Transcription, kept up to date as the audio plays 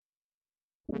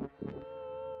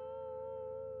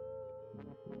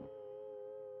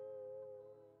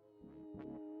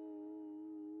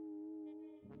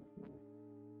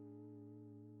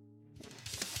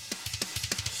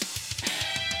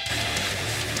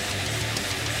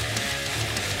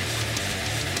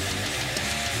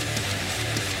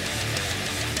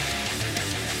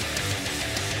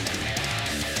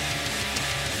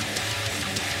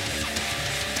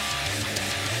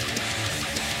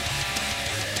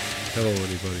Hello,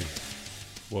 anybody.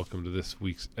 Welcome to this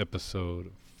week's episode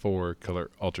of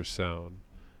 4-Color Ultrasound,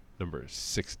 number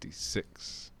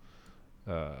 66.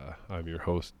 I'm your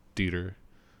host, Dieter.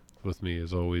 With me,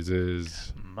 as always,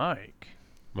 is Mike.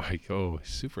 Mike. Oh, he's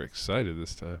super excited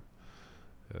this time.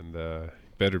 And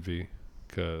better be,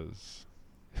 because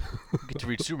Get to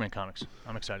read Superman comics.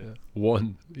 I'm excited.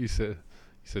 he said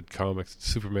comics,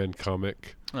 Superman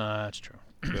comic. That's true.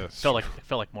 Yes. Felt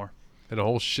like more. And a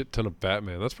whole shit ton of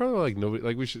Batman. That's probably like nobody,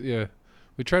 like we should, yeah.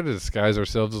 We try to disguise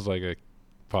ourselves as like a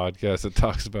podcast that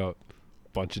talks about a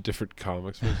bunch of different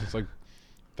comics. But it's like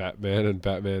Batman and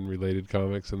Batman related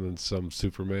comics and then some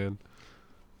Superman.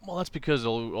 Well, that's because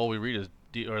all we read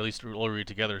is, or at least all we read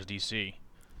together is DC,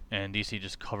 and DC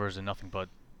just covers in nothing but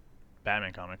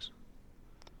Batman comics,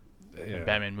 Yeah. and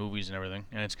Batman movies and everything,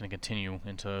 and it's going to continue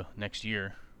into next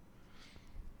year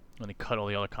when they cut all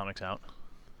the other comics out.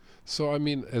 So, I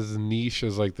mean, as niche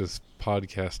as like this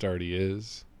podcast already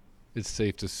is, it's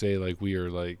safe to say like we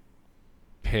are like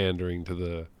pandering to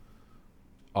the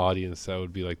audience that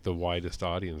would be like the widest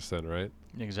audience then, right?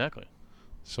 Exactly.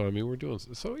 So, I mean, we're doing...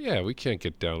 So, yeah, we can't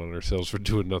get down on ourselves for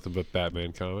doing nothing but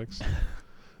Batman comics.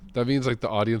 That means, like, the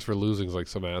audience we're losing is, like,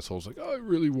 some assholes. Like, I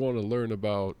really want to learn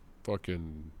about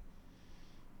fucking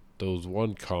those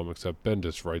one comics that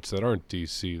Bendis writes that aren't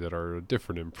DC, that are a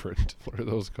different imprint. What are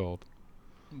those called?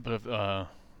 But if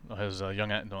his not Young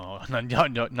Animal,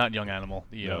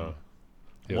 the Yeah,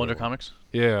 Wonder well, Comics.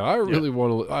 Yeah, I really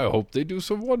want to... I hope they do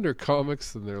some Wonder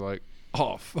comics. And they're like,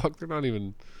 oh, fuck, they're not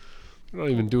even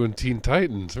doing Teen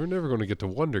Titans. We're never going to get to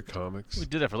Wonder comics. We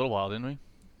did that for a little while, didn't we?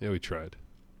 Yeah, we tried.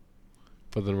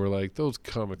 But then we're like, those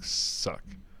comics suck.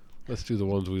 Let's do the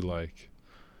ones we like.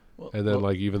 Well, And then,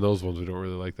 like, even those ones we don't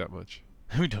really like that much.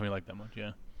 we don't really like that much,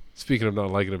 yeah. Speaking of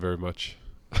not liking it very much.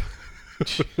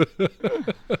 That's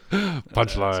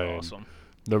Punchline. awesome.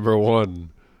 Number 1.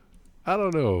 I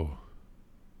don't know.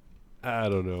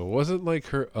 Wasn't, like,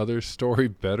 her other story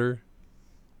better?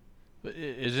 But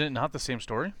is it not the same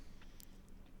story?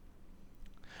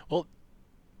 Well,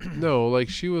 No, like,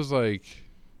 she was like...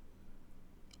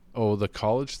 Oh, the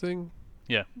college thing?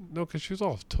 Yeah. No, because she was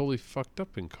all totally fucked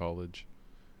up in college.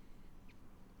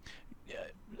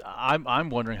 I'm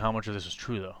wondering how much of this is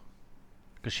true though,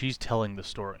 because she's telling the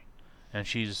story, and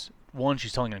she's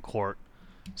telling in court,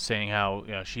 saying how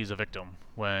she's a victim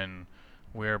when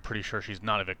we're pretty sure she's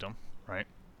not a victim, right?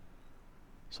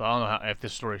 So I don't know if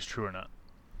this story is true or not.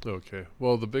 Okay.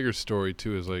 Well, the bigger story,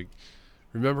 too, is, like...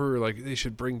 Remember, like, they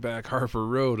should bring back Harper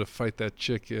Row to fight that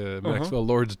chick, Maxwell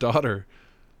Lord's daughter.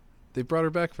 They brought her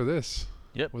back for this.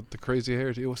 Yep. With the crazy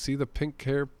hair. You'll see the pink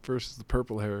hair versus the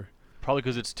purple hair. Probably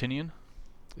because it's Tinian.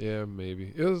 Yeah,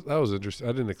 maybe. That was interesting.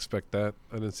 I didn't expect that.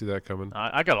 I didn't see that coming.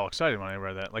 I got all excited when I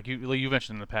read that. Like you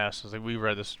mentioned in the past, it's like we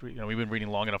read this. We've been reading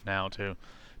long enough now to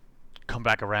come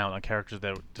back around on characters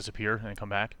that disappear and come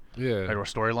back. Yeah. Or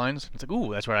storylines. It's like,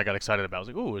 ooh, that's what I got excited about. I was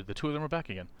like, ooh, the two of them are back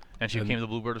again. And she became the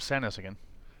Bluebird of Sadness again.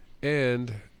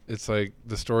 And it's like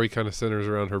the story kind of centers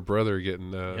around her brother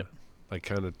getting like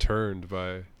kind of turned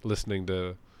by listening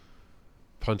to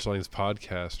Punchline's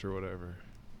podcast or whatever.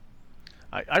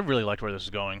 I really liked where this is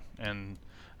going, and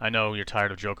I know you're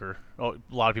tired of Joker. Oh,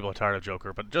 a lot of people are tired of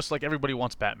Joker, but just like everybody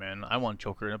wants Batman, I want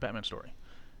Joker in a Batman story,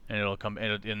 and it'll come.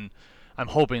 And I'm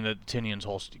hoping that Tinian's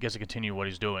gets to continue what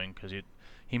he's doing, because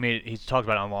he's talked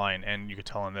about it online, and you could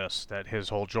tell in this that his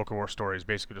whole Joker War story is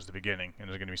basically just the beginning, and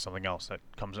there's going to be something else that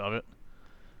comes of it.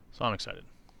 So I'm excited.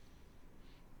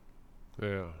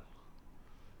 Yeah.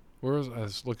 I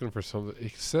was looking for something.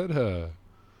 He said,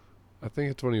 I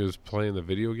think it's when he was playing the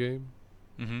video game.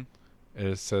 Mm-hmm. And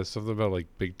it says something about, like,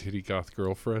 big titty goth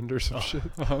girlfriend or some shit.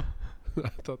 Uh-huh. I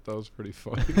thought that was pretty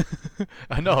funny.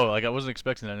 I know, like I wasn't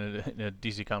expecting that in a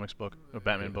DC Comics book, a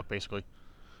Batman book, basically.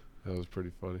 That was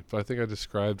pretty funny. But I think I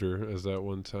described her as that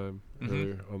one time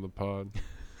earlier on the pod.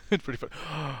 It's pretty funny.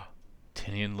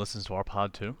 Tinian listens to our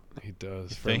pod too. He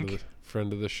does. You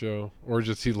Friend of the show, or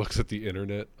just he looks at the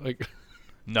internet like.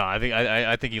 No,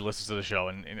 I think he listens to the show,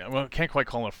 and well, can't quite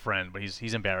call him a friend, but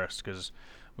he's embarrassed because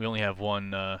we only have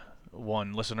one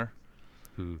listener,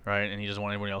 right? And he doesn't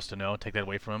want anybody else to know. Take that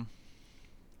away from him.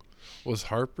 Was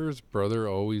Harper's brother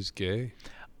always gay?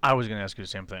 I was gonna ask you the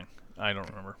same thing. I don't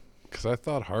remember. Because I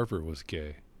thought Harper was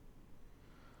gay.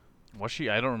 Was she?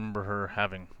 I don't remember her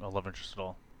having a love interest at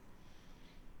all.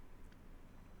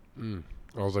 I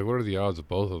was like, what are the odds of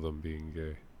both of them being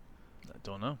gay? I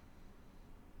don't know.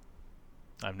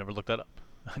 I've never looked that up.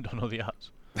 I don't know the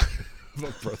odds.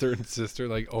 Brother and sister,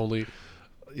 like only.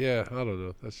 Yeah, I don't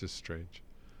know. That's just strange.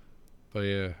 But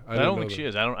yeah, I don't think she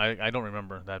is. I don't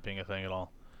remember that being a thing at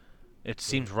all. It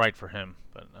seems right for him,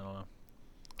 but I don't know.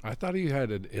 I thought he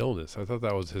had an illness. I thought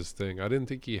that was his thing. I didn't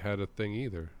think he had a thing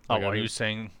either. Oh, Like, I are you didn't-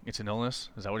 saying it's an illness?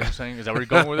 Is that what you're saying? Is that where you're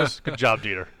going with this? Good job,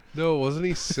 Dieter. No, wasn't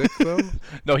he sick though?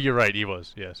 No, you're right. He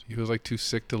was. Yes. He was like too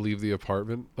sick to leave the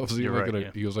apartment. Was he You're like right,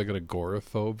 yeah. he was like an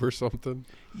agoraphobe or something?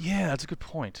 Yeah, that's a good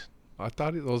point. I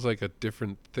thought it was like a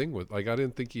different thing with like I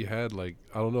didn't think he had like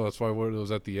I don't know. That's why when it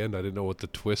was at the end, I didn't know what the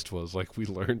twist was. Like we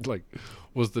learned like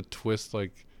was the twist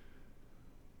like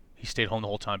He stayed home the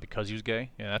whole time because he was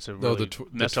gay. Yeah, that's a No, really the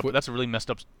messed up. twi- That's a really messed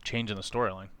up change in the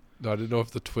storyline. I didn't know if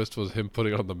the twist was him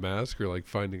putting on the mask or like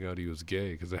finding out he was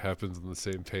gay because it happens on the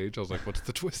same page. I was like, what's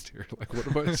the twist here? Like, what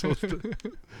am I supposed to?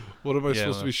 What am I Yeah,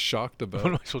 supposed to no. be shocked What am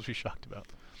about? I supposed to be shocked about?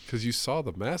 Because you saw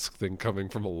the mask thing coming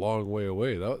from a long way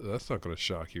away. That's not going to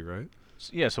shock you, right?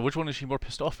 Yeah. So which one is she more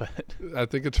pissed off at? I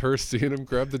think it's her seeing him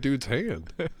grab the dude's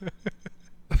hand.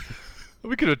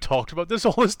 We could have talked about this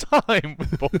all this time.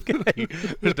 We're both gay.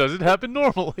 It doesn't happen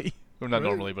normally. Or not Right.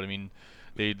 normally, but I mean,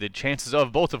 the chances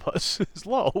of both of us is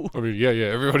low. I mean, yeah,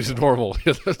 everybody's normal.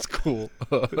 Yeah, that's cool.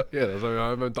 Yeah,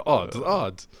 I meant the odds. The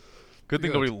odds. Good thing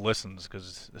Yeah. nobody listens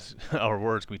because our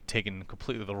words can be taken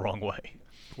completely the wrong way.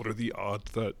 What are the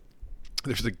odds that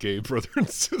there's a gay brother and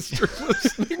sister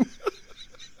listening?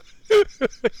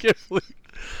 I can't believe.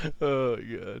 Oh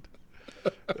god,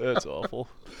 that's awful.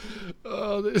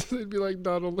 Oh, they'd be like,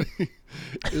 not only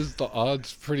is the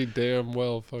odds pretty damn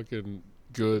well fucking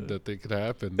good that they could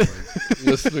happen, like,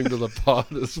 listening to the pod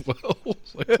as well.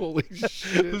 It's like, holy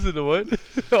shit. Listen to what?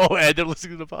 Oh, and they're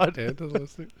listening to the pod. And to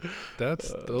listening.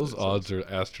 Those odds are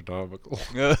astronomical.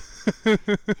 That's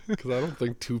Because I don't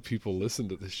think two people listen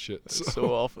to this shit. so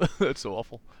awful. That's so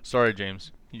awful. Sorry,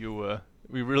 James. I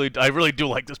really do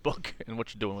like this book and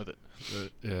what you're doing with it.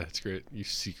 Yeah, it's great. You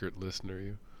secret listener,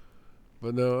 you.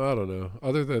 But no, I don't know.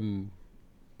 Other than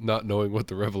not knowing what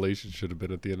the revelation should have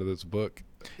been at the end of this book,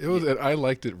 it was. And I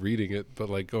liked it reading it, but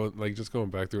just going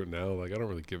back through it now, like I don't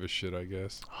really give a shit. I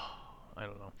guess. I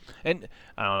don't know. And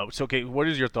I don't know. It's okay. What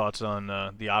is your thoughts on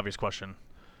the obvious question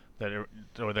or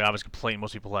the obvious complaint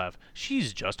most people have?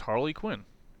 She's just Harley Quinn.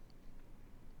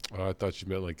 Oh, I thought you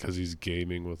meant like because he's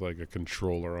gaming with like a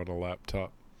controller on a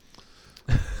laptop.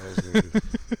 I was gonna-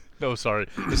 No, sorry.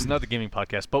 This is not the gaming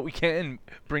podcast, but we can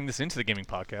bring this into the gaming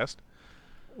podcast.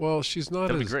 well, she's not.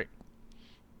 That'd be as, great.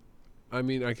 I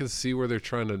mean, I can see where they're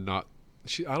trying to not.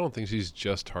 I don't think she's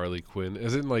just Harley Quinn.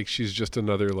 Isn't like she's just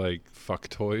another like fuck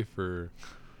toy for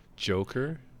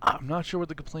Joker. I'm not sure what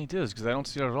the complaint is because I don't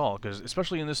see it at all. Because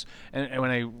especially in this, and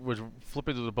when I was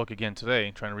flipping through the book again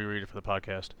today, trying to reread it for the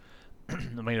podcast, I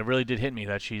mean, it really did hit me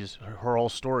that her whole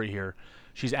story here.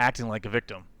 She's acting like a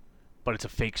victim, but it's a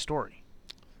fake story.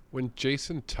 When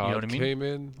Jason Todd what I mean? came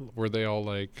in, were they all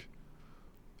like,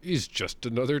 he's just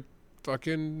another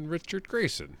fucking Richard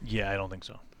Grayson? Yeah, I don't think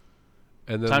so.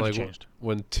 And then Times like changed.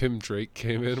 when Tim Drake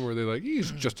came in, were they like,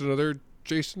 he's just another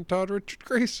Jason Todd Richard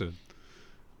Grayson?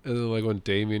 And then like when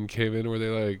Damien came in, were they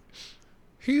like,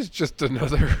 he's just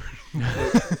another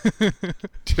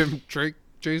Tim Drake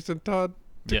Jason Todd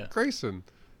Yeah. Grayson?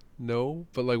 No,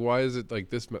 but like why is it like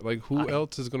this? Like who I-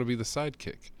 else is going to be the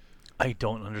sidekick? I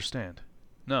don't understand.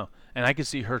 No, and I could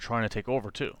see her trying to take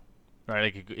over too,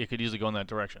 right? It could easily go in that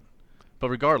direction. But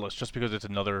regardless, just because it's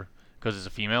a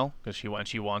female, because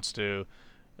she wants to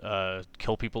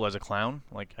kill people as a clown.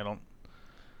 Like I don't.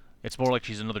 It's more like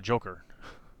she's another Joker.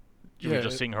 You're Yeah,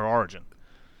 just seeing her origin.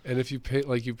 And if you pay,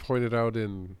 like you pointed out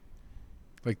in,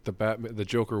 like the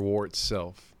Joker War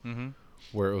itself, Mm-hmm.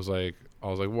 where it was like, I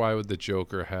was like, why would the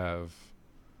Joker have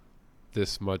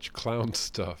this much clown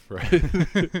stuff, right?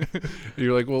 And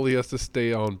you're like, well, he has to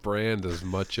stay on brand as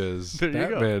much as There you go.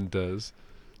 Batman does.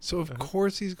 So of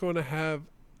course he's going to have,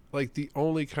 like, the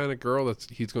only kind of girl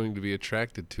he's going to be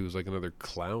attracted to is like another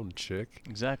clown chick.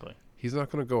 Exactly. He's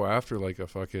not going to go after like a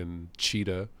fucking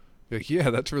cheetah. Like, yeah,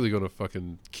 that's really going to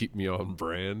fucking keep me on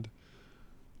brand.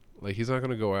 Like, he's not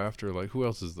going to go after, like, who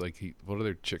else is, like, what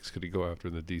other chicks could he go after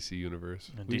in the DC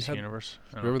universe? In We DC had- universe.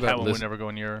 I don't remember know, that Catwoman list- would never go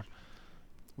near.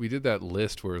 We did that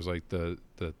list where it was, like, the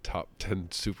top 10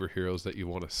 superheroes that you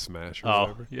want to smash or Oh,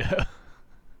 whatever. yeah.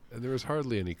 And there was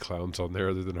hardly any clowns on there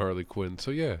other than Harley Quinn.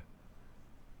 So, yeah.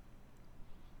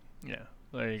 Yeah.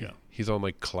 There you go. He's on,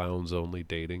 like, clowns-only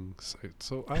dating site.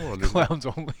 So, I don't understand. Clowns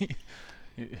only.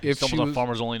 He If stumbles she on was-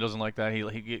 Farmers Only, doesn't like that.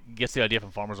 He gets the idea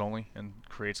from Farmers Only and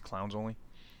creates Clowns Only.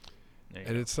 There you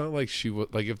And go. it's not like she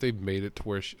would, like, if they made it to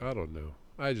where I don't know.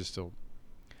 I just don't.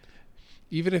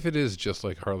 Even if it is just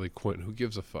like Harley Quinn, who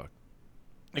gives a fuck?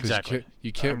 'Cause Exactly.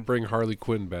 You can't Um, bring Harley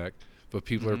Quinn back, but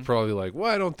people are Mhm. probably like,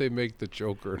 why don't they make the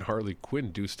Joker and Harley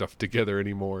Quinn do stuff together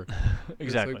anymore? It's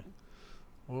Exactly. like,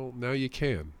 well, now you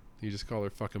can. You just call her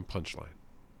fucking Punchline.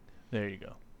 There you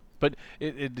go. But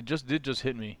it just did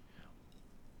hit me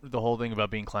the whole thing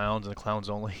about being clowns and the clowns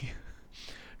only.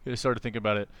 I started thinking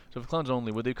about it. So if clowns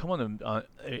only, would they come on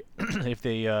if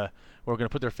they were going to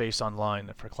put their face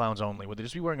online for clowns only? Would they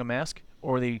just be wearing a mask,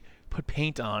 or would they put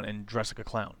paint on and dress like a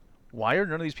clown? Why are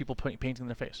none of these people painting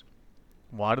their face?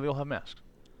 Why do they all have masks?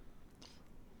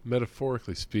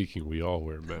 Metaphorically speaking, we all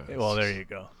wear masks. Well, there you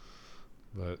go.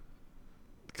 But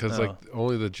because like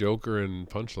only the Joker and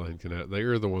Punchline can have, they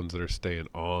are the ones that are staying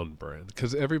on brand.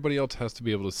 Because everybody else has to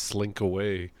be able to slink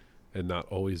away and not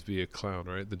always be a clown,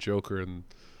 right? The Joker and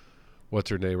what's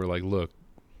her name are like, look,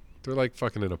 they're like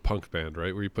fucking in a punk band,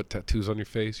 right? Where you put tattoos on your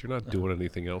face. You're not doing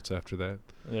anything else after that.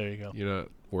 There you go. You're not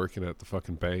working at the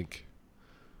fucking bank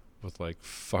with like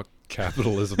fuck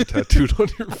capitalism tattooed on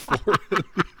your forehead.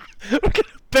 Look at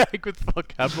a bag with fuck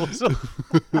capitalism.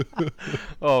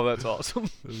 Oh, that's awesome.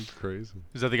 That's crazy.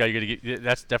 Is that the guy you're gonna get?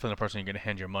 That's definitely the person you're gonna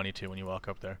hand your money to when you walk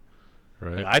up there.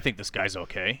 Right. Like, I think this guy's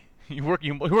okay. You work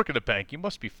at a bank. You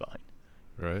must be fine.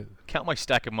 Right. Count my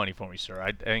stack of money for me, sir.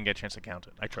 I didn't get a chance to count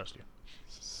it. I trust you.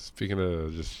 Speaking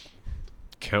of just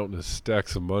counting his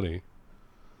stacks of money,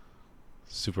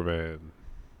 Superman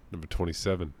number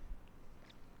 27.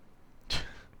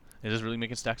 Is this really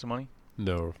making stacks of money?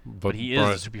 No, but he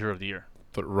is the superhero of the year.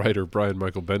 But writer Brian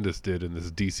Michael Bendis did in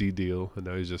this DC deal, and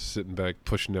now he's just sitting back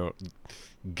pushing out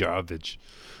garbage.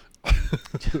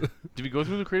 Did we go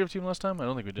through the creative team last time? I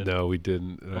don't think we did. No, we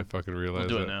didn't, and I fucking realized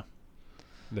that. We'll do it now.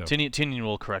 No. Tinian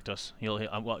will correct us.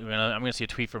 I'm going to see a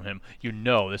tweet from him. You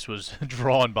know this was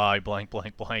drawn by blank,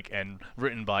 blank, blank, and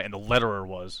written by, and the letterer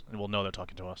was, and we'll know they're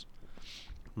talking to us.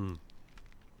 All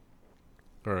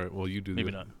right, well, you do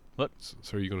Maybe not. What?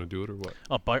 So are you going to do it or what?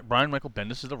 Oh, Brian Michael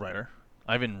Bendis is the writer.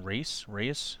 Ivan Reyes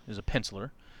is a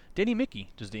penciler. Danny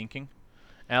Mickey does the inking.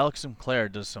 Alex Sinclair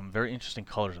does some very interesting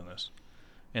colors on this.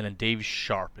 And then Dave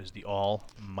Sharp is the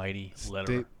almighty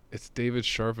letterer. It's David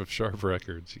Sharp of Sharp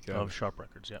Records. You got of Sharp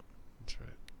Records, yep. That's right.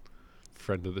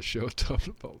 Friend of the show, Tom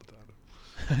Napolitano.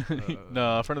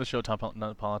 No, friend of the show, Tom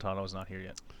Napolitano is not here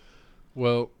yet.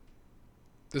 Well,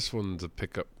 this one's a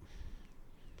pickup.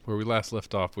 Where we last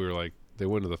left off, we were like, they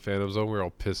went to the Phantom Zone. We were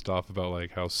all pissed off about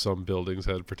like how some buildings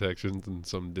had protections and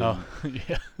some didn't. Oh,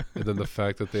 yeah. And then the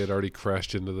fact that they had already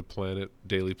crashed into the planet,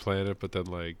 Daily Planet, but then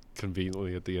like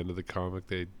conveniently at the end of the comic,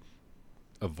 they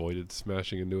avoided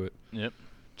smashing into it. Yep.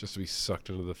 Just to be sucked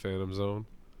into the Phantom Zone.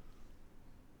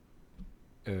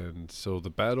 And so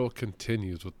the battle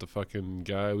continues with the fucking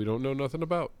guy we don't know nothing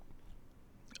about.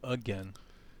 Again.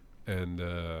 And,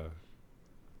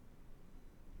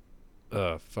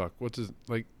 fuck, what's his,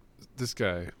 like, this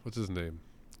guy, what's his name?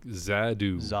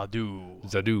 Zadu.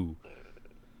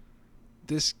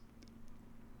 This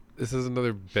is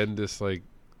another Bendis, like,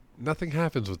 nothing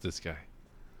happens with this guy.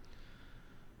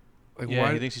 Like, yeah,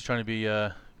 why? He thinks he's trying to be,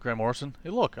 Grant Morrison.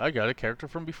 Hey, look, I got a character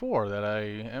from before that I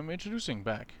am introducing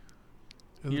back.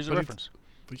 Here's a reference.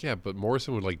 But yeah, but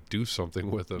Morrison would like do something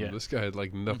with him. Yeah. This guy,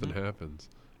 like nothing happens.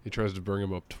 He tries to bring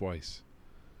him up twice.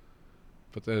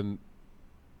 But then,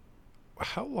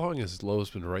 how long has Lois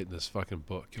been writing this fucking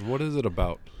book? And what is it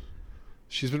about?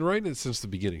 She's been writing it since the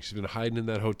beginning. She's been hiding in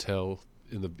that hotel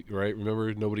right?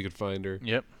 Remember, nobody could find her.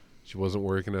 Yep. She wasn't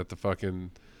working at the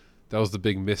fucking. That was the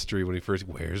big mystery when he first.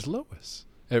 Where's Lois?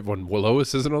 Everyone, well,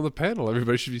 Lois isn't on the panel.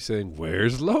 Everybody should be saying,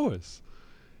 "Where's Lois?"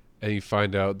 And you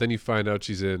find out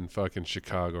she's in fucking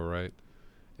Chicago, right?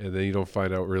 And then you don't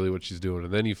find out really what she's doing,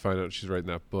 and then you find out she's writing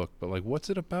that book. But like, what's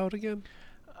it about again?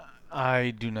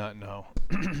 I do not know.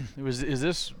 Is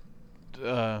this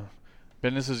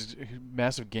Bendis'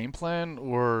 massive game plan,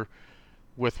 or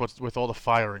with all the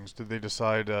firings, did they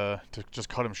decide to just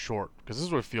cut him short? Because this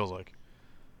is what it feels like.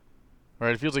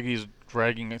 Right, it feels like he's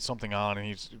dragging something on and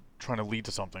he's trying to lead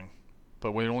to something.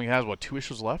 But when he only has, 2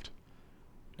 issues left?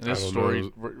 And this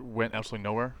story went absolutely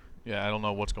nowhere? Yeah, I don't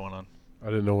know what's going on. I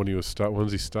didn't know when he was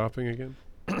when's he stopping again?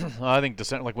 I think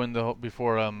December, like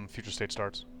before Future State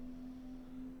starts.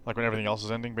 Like when everything else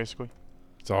is ending, basically.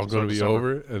 It's all going to be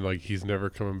over, and like he's never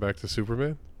coming back to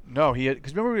Superman? No,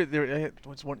 because remember,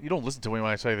 you don't listen to me when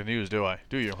I say the news, do I?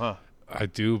 Do you, huh? I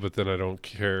do, but then I don't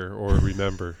care or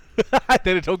remember.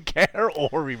 Then I don't care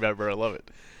or remember. I love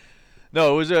it.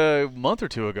 No, it was a month or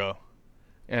 2 ago,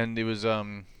 and it was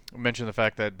mentioned the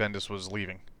fact that Bendis was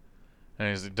leaving, and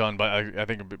he's done. But I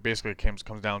think it basically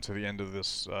comes down to the end of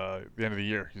this, the end of the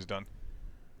year. He's done.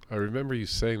 I remember you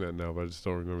saying that now, but I just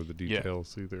don't remember the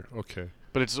details either. Okay.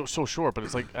 But it's so short. But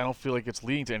it's like I don't feel like it's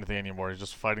leading to anything anymore. He's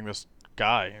just fighting this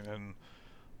guy, and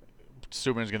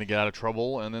Superman's gonna get out of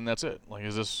trouble, and then that's it. Like,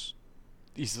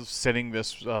 he's setting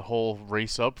this whole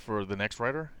race up for the next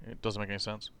writer? It doesn't make any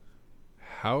sense.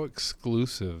 How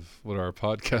exclusive would our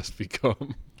podcast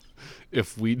become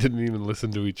if we didn't even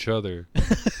listen to each other?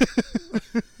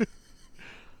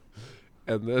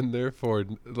 And then, therefore,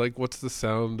 like, what's the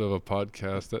sound of a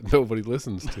podcast that nobody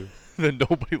listens to? That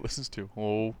nobody listens to.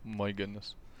 Oh my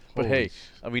goodness! But Holy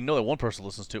hey, we know that one person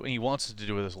listens to, and he wants us to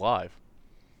do this live.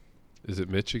 Is it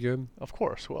Mitch again? Of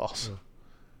course. Who else? Oh.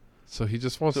 So he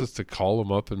just wants us to call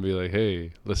him up and be like,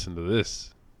 "Hey, listen to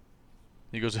this."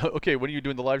 He goes, "Okay, when are you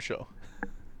doing the live show?"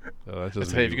 No, that I doesn't.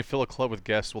 said, "Hey, if you can fill a club with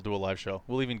guests, we'll do a live show.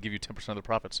 We'll even give you 10% of the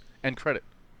profits and credit."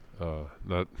 No.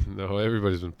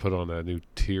 Everybody's been put on that new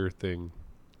tier thing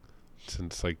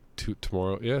since like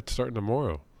tomorrow. Yeah, it's starting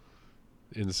tomorrow.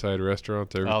 Inside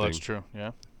restaurants, everything. Oh, that's true.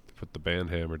 Yeah. Put the band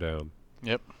hammer down.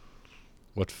 Yep.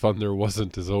 What fun there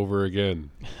wasn't is over again.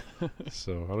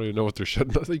 So I don't even know what they're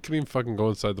shutting down. They couldn't even fucking go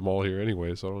inside the mall here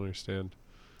anyway, so I don't understand.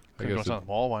 I guess on the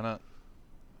mall. Why not?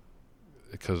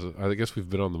 Because I guess we've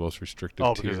been on the most restricted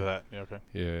Oh, tier. because of that. Yeah. Okay.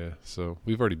 Yeah, so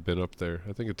we've already been up there.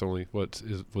 I think it's only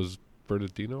was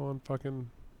Bernardino on fucking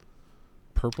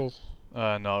purple?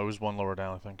 No, it was one lower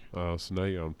down, I think. Oh, so now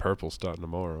you're on purple starting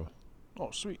tomorrow.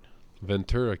 Oh, sweet.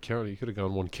 Ventura County, you could have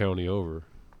gone one county over.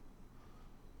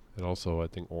 And also, I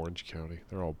think Orange County.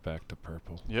 They're all back to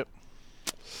purple. Yep.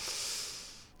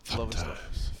 Fun Love it times.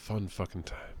 stuff. Fun fucking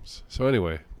times. So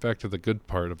anyway, back to the good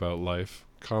part about life.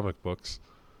 Comic books.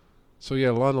 So yeah,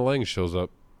 Lana Lang shows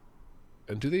up.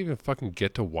 And do they even fucking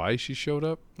get to why she showed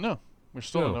up? No, we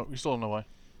still don't know. We still don't know why.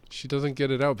 She doesn't get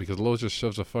it out because Lois just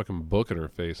shoves a fucking book in her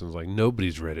face and is like,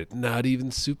 nobody's read it, not even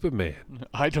Superman.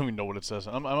 I don't even know what it says.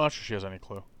 I'm not sure she has any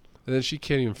clue. And then she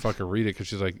can't even fucking read it because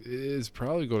she's like, it's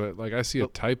probably going to, like, I see a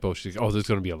typo. She's like, oh, there's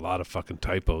going to be a lot of fucking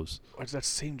typos. It's that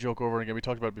same joke over and again. We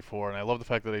talked about it before, and I love the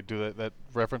fact that they do that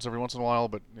reference every once in a while,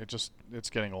 but it's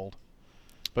getting old.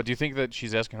 But do you think that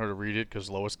she's asking her to read it because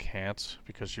Lois can't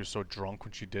because she was so drunk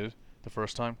when she did it the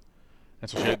first time? And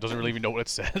so she doesn't really even know what it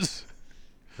says?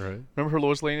 Right. Remember her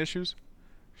Lois Lane issues?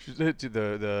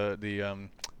 The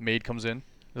maid comes in.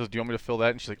 Says, do you want me to fill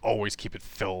that? And she's like, always keep it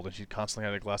filled. And she constantly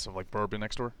had a glass of like bourbon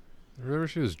next to her. Remember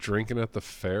she was drinking at the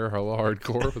fair, hella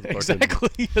hardcore with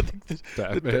Exactly. I think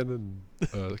Batman and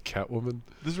Catwoman.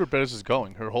 This is where Bendis is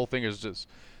going. Her whole thing is just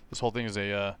this whole thing is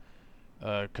a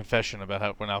confession about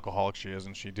how when alcoholic she is,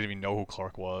 and she didn't even know who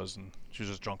Clark was, and she was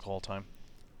just drunk the whole time,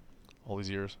 all these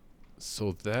years.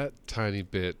 So that tiny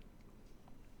bit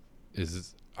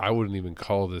is, I wouldn't even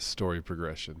call this story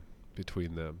progression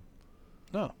between them.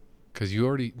 No. Because you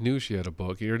already knew she had a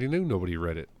book. You already knew nobody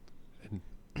read it. And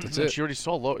that's it. She already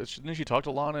saw didn't she talk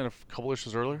to Lana in a couple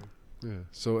issues earlier? Yeah.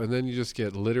 So, and then you just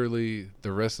get literally,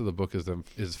 the rest of the book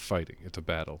is fighting. It's a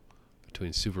battle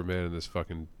between Superman and this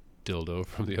fucking dildo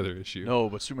from the other issue. No,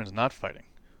 but Superman's not fighting.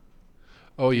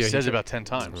 Oh, He yeah. says it about 10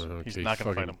 times. Okay, He's not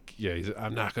going to fight him. Yeah,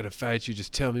 I'm not going to fight you.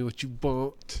 Just tell me what you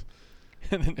want.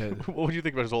 And then, what would you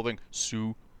think about his whole thing?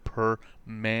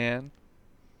 Superman?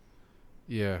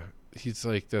 Yeah. He's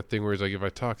like that thing where he's like, if I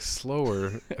talk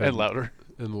slower and louder.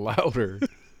 And louder,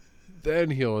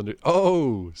 then he'll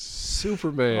Oh,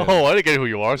 Superman. Oh, I didn't get who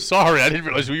you are. Sorry, I didn't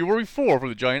realize who you were before from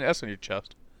the giant S on your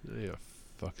chest. Yeah,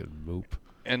 fucking moop.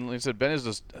 And like I said, Ben is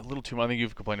just a little too much. I think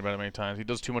you've complained about it many times. He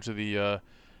does too much of the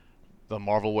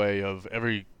Marvel way of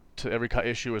every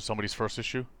issue is somebody's first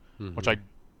issue, which I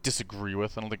disagree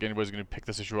with. I don't think anybody's going to pick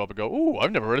this issue up and go, ooh,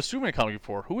 I've never read a Superman comic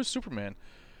before. Who is Superman?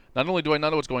 Not only do I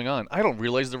not know what's going on, I don't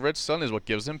realize the red sun is what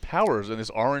gives him powers, and this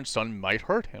orange sun might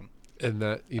hurt him. And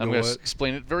that, I'm going to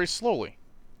explain it very slowly.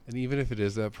 And even if it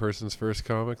is that person's first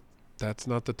comic, that's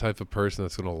not the type of person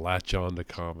that's going to latch on to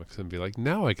comics and be like,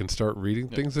 now I can start reading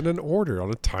things in an order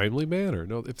on a timely manner.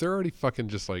 No, if they're already fucking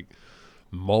just like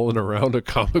mulling around a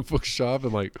comic book shop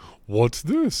and like, what's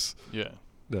this? Yeah.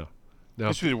 No. Now,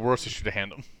 this would be the worst issue to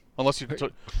hand them, unless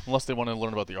they want to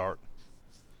learn about the art.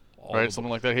 Right, something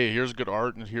like that. Hey, here's good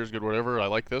art and here's good whatever. I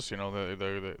like this. You know,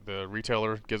 the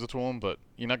retailer gives it to them, but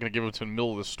you're not going to give it to the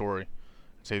middle of the story.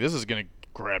 Say this is going to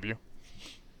grab you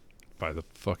by the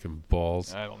fucking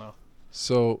balls. I don't know.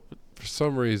 So, for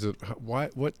some reason,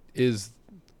 what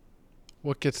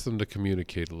gets them to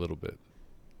communicate a little bit?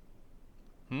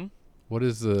 What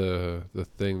is the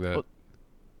thing that? Well,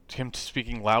 him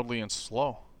speaking loudly and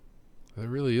slow. That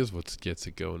really is what gets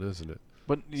it going, isn't it?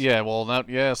 But yeah, well, not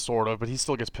sort of. But he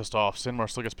still gets pissed off. Sinmar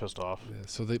still gets pissed off. Yeah.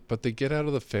 So they get out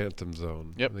of the Phantom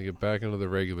Zone. Yep. And they get back into the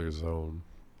regular zone.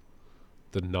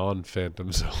 The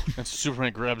non-Phantom Zone. And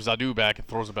Superman grabs Zadu back and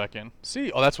throws it back in. See?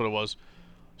 Oh, that's what it was.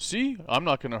 See? I'm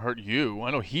not going to hurt you.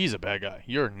 I know he's a bad guy.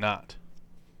 You're not.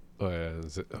 Oh, yeah.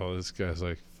 This guy's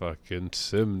like fucking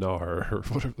Simnar or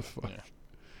whatever the fuck. Yeah.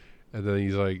 And then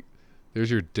he's like,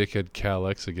 there's your dickhead Cal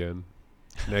X again.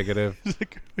 Negative.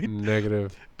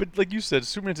 Negative. But like you said,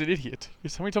 Superman's an idiot.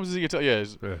 How many times does he get? Yeah.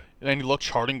 And I need to look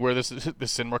charting where this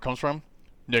Sinmar comes from.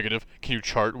 Negative. Can you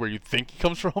chart where you think he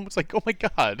comes from? It's like, oh my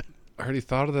god. I already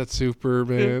thought of that,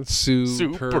 Superman.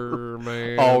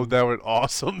 Superman. Oh, that was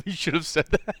awesome. You should have said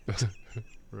that.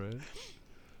 Right?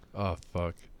 Oh,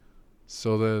 fuck.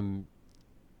 So then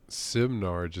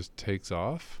Simnar just takes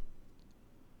off?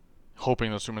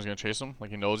 Hoping that Superman's going to chase him. Like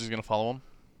he knows he's going to follow him.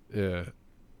 Yeah.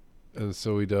 And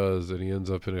so he does, and he ends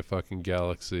up in a fucking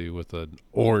galaxy with an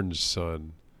orange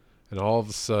sun. And all of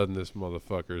a sudden, this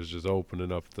motherfucker is just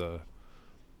opening up the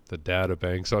data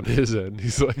banks on his end.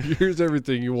 He's like, here's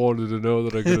everything you wanted to know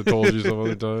that I could have told you some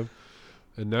other time.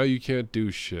 And now you can't do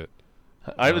shit.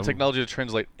 I have the technology to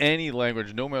translate any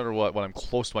language, no matter what, when I'm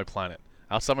close to my planet.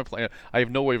 Outside my planet, I have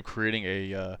no way of creating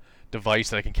a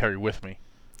device that I can carry with me.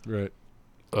 Right.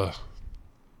 Ugh.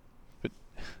 But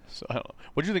so I don't know.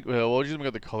 What do you think? What do you think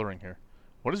about the coloring here?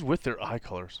 What is with their eye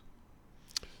colors?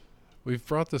 We've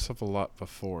brought this up a lot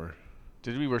before.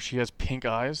 Did we? Where she has pink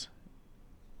eyes?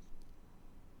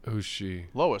 Who's she?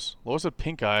 Lois. Lois had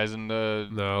pink eyes, and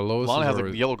no, Lois Lana has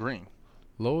always, like yellow green.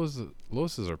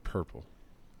 Lois's are purple.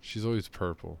 She's always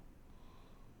purple.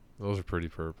 Those are pretty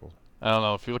purple. I don't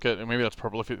know. If you look at maybe that's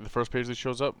purple. If the first page that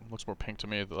shows up looks more pink to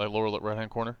me, the lower right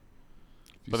hand corner.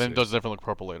 But then it does definitely look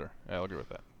purple later. Yeah, I'll agree with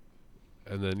that.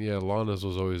 And then yeah, Lana's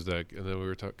was always that. And then we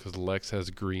were talking because Lex has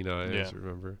green eyes. Yeah.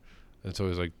 Remember? And it's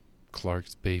always like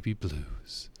Clark's baby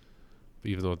blues. But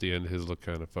even though at the end his look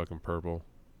kind of fucking purple.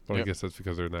 But I guess that's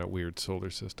because they're in that weird solar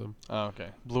system. Oh, okay.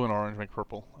 Blue and orange make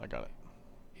purple. I got it.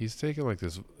 He's taking like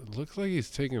this. It looks like he's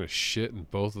taking a shit in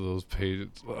both of those pages.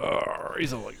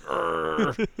 He's all like,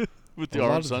 with the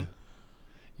orange sun.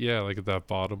 Yeah, like at that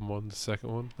bottom one, the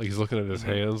second one. Like he's looking at his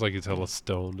hands, like he's hella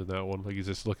stoned in that one. Like he's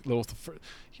just looking.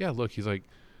 Yeah, look, he's like,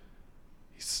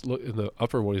 in the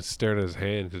upper one. He's staring at his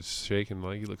hand because it's shaking.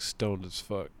 Like he looks stoned as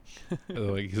fuck.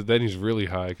 And like then he's really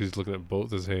high because he's looking at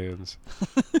both his hands.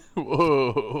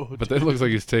 Whoa! But then it looks like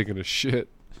he's taking a shit.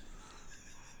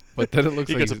 But then it looks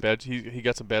like he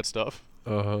got some bad stuff.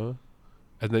 And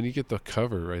then you get the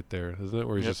cover right there, isn't it?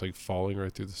 Where he's Yep. just like falling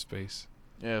right through the space.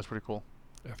 Yeah, it's pretty cool.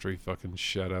 After he fucking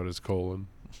shat out his colon.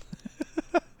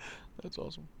 That's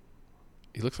awesome.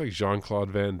 He looks like Jean-Claude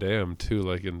Van Damme too,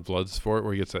 like in Bloodsport,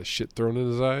 where he gets that shit thrown in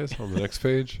his eyes on the next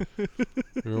page.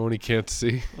 Remember when he can't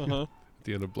see? Uh-huh. At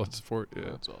the end of Bloodsport?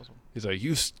 Yeah. That's awesome. He's like,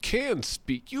 you can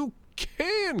speak. You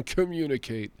can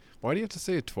communicate. Why do you have to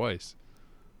say it twice?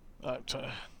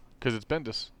 Because it's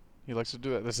Bendis. He likes to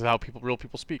do that. This is how real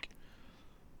people speak.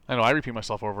 I know I repeat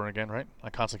myself over and again, right? I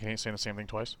constantly can't say the same thing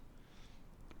twice.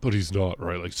 But he's not,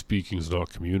 right? Like, speaking's not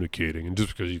communicating. And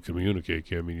just because you communicate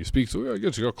can't mean you speak. So, yeah, I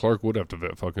guess Clark would have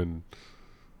to fucking...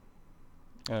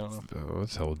 I don't know. Oh,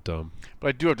 that's hella dumb. But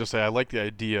I do have to say, I like the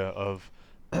idea of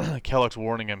Kellogg's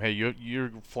warning him, hey,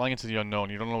 you're flying into the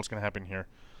unknown. You don't know what's going to happen here.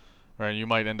 Right? You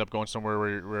might end up going somewhere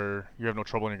where you have no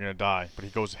trouble and you're going to die. But he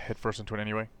goes headfirst into it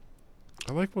anyway.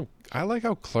 I like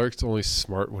how Clark's only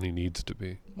smart when he needs to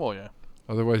be. Well, yeah.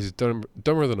 Otherwise, he's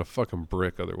dumber than a fucking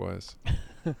brick otherwise.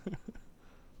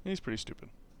 He's pretty stupid.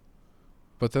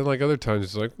 But then, like, other times,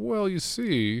 he's like, well, you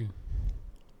see,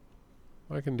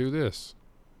 I can do this.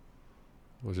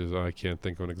 Which is, I can't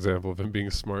think of an example of him being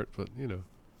smart, but, you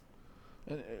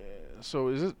know. So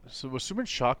was Superman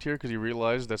shocked here because he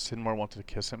realized that Sinmar wanted to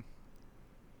kiss him?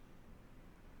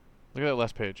 Look at that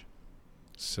last page.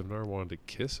 Simnar wanted to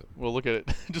kiss him. Well, look at it.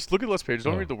 Just look at the last page.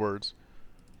 Don't read the words.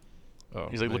 Oh,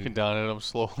 he's like looking down at him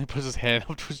slowly, puts his hand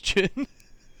up to his chin.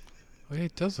 Oh, yeah,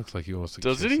 it does look like he wants to kiss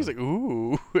Doesn't he? He's like,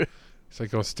 ooh. He's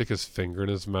like going to stick his finger in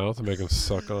his mouth and make him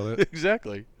suck on it.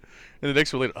 Exactly. And the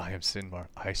next one later, I am Sinmar.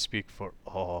 I speak for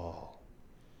all.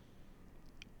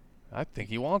 I think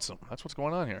he wants him. That's what's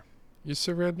going on here. Your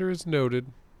surrender is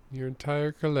noted. Our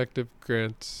entire collective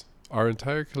grants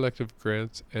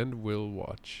and will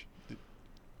watch.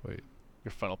 Wait.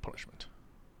 Your final punishment.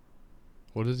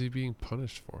 What is he being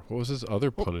punished for? What was his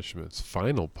other punishments?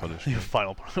 Final punishment. Your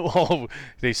final punishment. Well,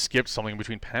 they skipped something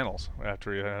between panels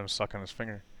after he had him suck on his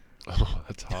finger. Oh,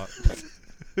 that's hot.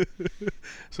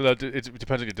 So that it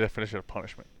depends on your definition of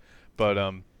punishment.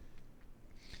 But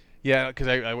yeah, because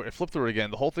I flipped through it again.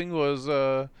 The whole thing was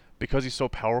because he's so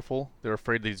powerful, they're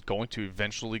afraid that he's going to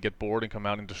eventually get bored and come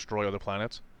out and destroy other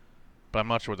planets. But I'm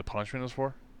not sure what the punishment is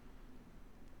for.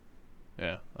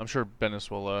 Yeah, I'm sure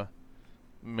Bendis will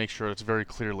make sure it's very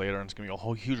clear later, and it's gonna be a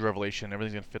whole huge revelation.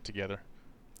 Everything's gonna fit together.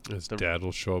 His dad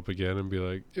will show up again and be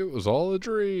like, "It was all a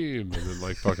dream," and then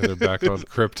like fucking they're back on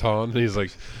Krypton, and he's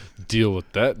like, "Deal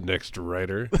with that, next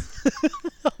writer."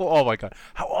 Oh my god,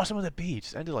 how awesome would that be?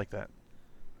 Just end it like that,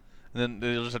 and then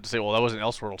they'll just have to say, "Well, that was an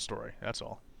Elseworld story." That's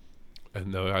all. And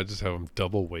no, I just have him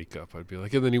double wake up. I'd be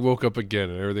like, and then he woke up again,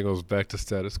 and everything goes back to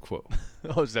status quo.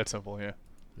 Oh, it's that simple, yeah.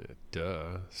 Yeah,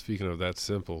 duh. Speaking of that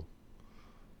simple,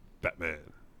 Batman,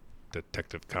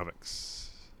 Detective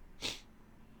Comics,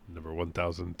 number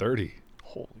 1030.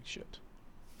 Holy shit.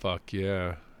 Fuck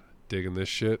yeah, digging this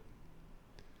shit.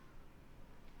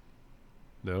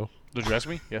 No. Did you ask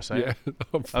me? Yes, I Yeah. am.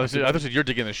 I thought you said you're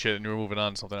digging this shit and you were moving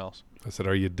on to something else. I said,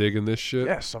 are you digging this shit?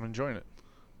 Yes, I'm enjoying it.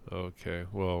 Okay.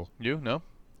 Well. You? No?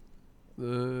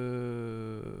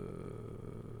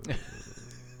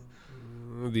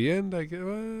 The end, I guess.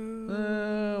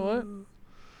 What?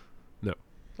 No.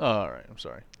 Oh, all right. I'm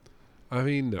sorry. I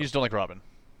mean, no. You just don't like Robin.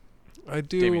 I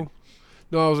do. Damien.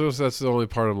 No, I was just, that's the only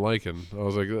part I'm liking. I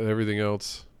was like, everything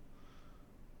else.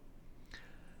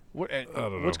 What? I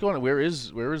don't What's know. going on? Where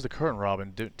is the current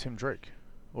Robin? Tim Drake,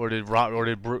 or did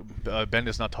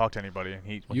Bendis not talk to anybody? And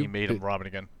he You made him Robin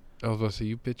again. I was about to say,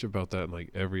 you bitch about that in like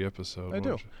every episode. I do.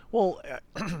 don't you? Well,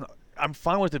 I'm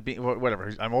fine with it being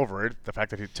whatever. I'm over it. The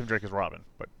fact that Tim Drake is Robin,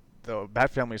 but the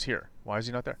Bat Family is here. Why is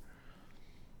he not there?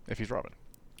 If he's Robin.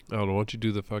 I don't know. Why don't you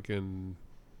do the fucking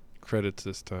credits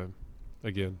this time?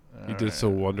 Again. You All did right. so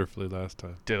wonderfully last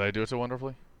time. Did I do it so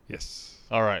wonderfully? Yes.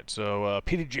 All right. So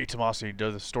Peter J. Tomasi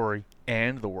does the story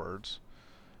and the words.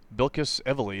 Bilkis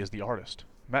Evely is the artist.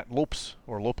 Matt Lopez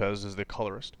is the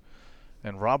colorist.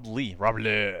 And Rob Lee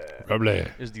Rabelais.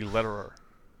 is the letterer.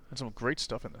 And some great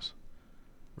stuff in this.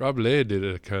 Rabelais did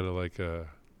a kind of like a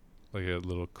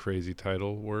little crazy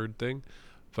title word thing.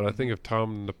 But I think if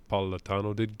Tom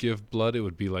Napolitano did give blood, it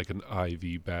would be like an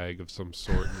IV bag of some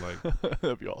sort, and like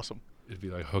That'd be awesome. it'd be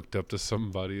like hooked up to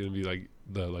somebody, and it'd be like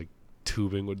the like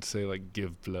tubing would say like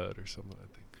 "give blood" or something. I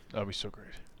think That'd be so great.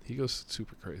 he goes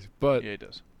super crazy. But Yeah, he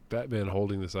does. Batman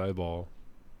holding this eyeball,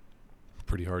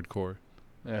 pretty hardcore.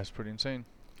 Yeah, it's pretty insane.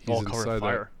 He's All covered inside in that.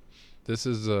 fire. This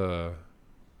is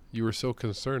you were so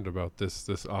concerned about this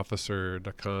officer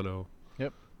Nakano.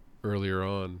 Yep. Earlier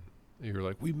on, you were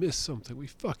like, we missed something. We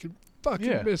fucking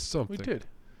Yeah, missed something. We did.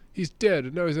 He's dead,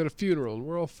 and now he's at a funeral, and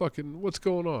we're all fucking, what's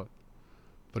going on?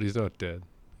 But he's not dead.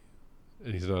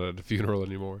 And he's not at a funeral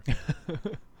anymore.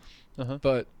 Uh-huh.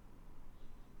 But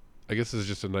I guess this is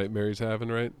just a nightmare he's having,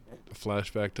 right? A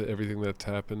flashback to everything that's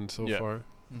happened so Yeah. far.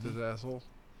 This asshole.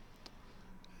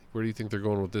 Where do you think they're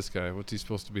going with this guy? What's he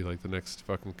supposed to be, like the next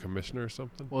fucking commissioner or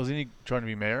something? Well, isn't he trying to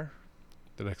be mayor?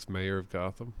 The next mayor of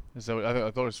Gotham? Is that I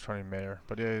thought he was trying to be mayor,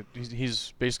 but yeah,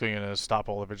 he's basically gonna stop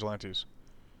all the vigilantes.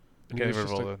 And he Get was rid of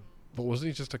just all a- but wasn't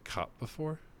he just a cop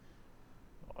before?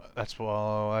 that's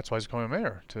why he's becoming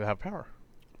mayor, to have power.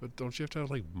 But don't you have to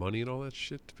have like money and all that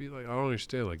shit to be like? I don't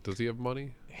understand. Like, does he have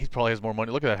money? He probably has more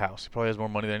money. Look at that house. He probably has more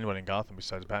money than anyone in Gotham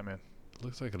besides Batman. It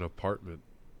looks like an apartment.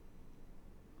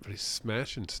 But he's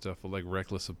smashing stuff with like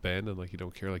reckless abandon, like you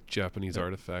don't care, like Japanese Yep.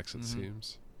 artifacts. It Mhm.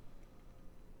 seems.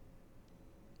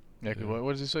 Yeah, 'cause Yeah.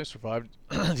 what does he say? Survived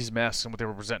these masks and what they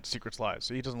represent, secrets, lies.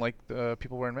 So he doesn't like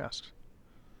people wearing masks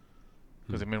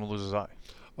because they made him lose his eye.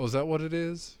 Oh, is that what it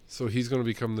is? So he's going to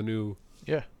become the new.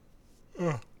 Yeah.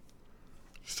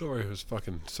 Sorry, it was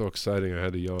fucking so exciting. I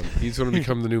had to yawn. He's going to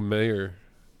become the new mayor,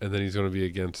 and then he's going to be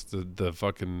against the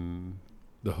fucking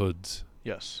the hoods,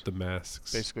 Yes. the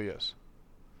masks. Basically, yes.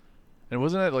 And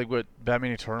wasn't that like what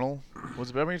Batman Eternal? Was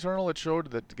it Batman Eternal that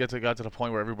showed that got to the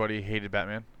point where everybody hated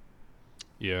Batman?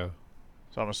 Yeah,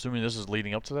 So I'm assuming this is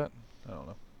leading up to that. I don't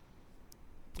know.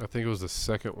 I think it was the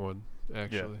second one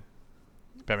actually.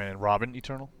 Batman and Robin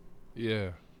Eternal.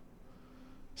 Yeah.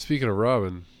 Speaking of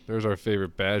Robin, there's our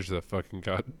favorite badge that fucking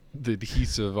got the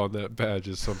adhesive on that badge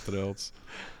is something else.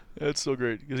 That's so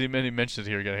great because he mentioned it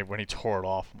here again when he tore it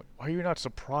off. I'm like, why are you not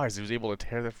surprised he was able to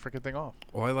tear that freaking thing off?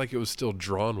 Well, I like it was still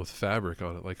drawn with fabric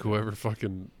on it. Like whoever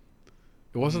fucking,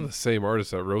 it wasn't the same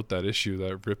artist that wrote that issue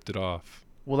that ripped it off.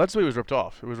 Well, that's the way it was ripped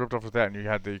off. It was ripped off with that, and you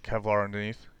had the Kevlar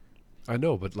underneath. I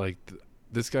know, but like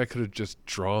this guy could have just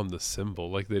drawn the symbol.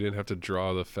 Like they didn't have to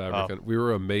draw the fabric. On. We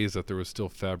were amazed that there was still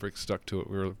fabric stuck to it.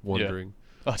 We were wondering,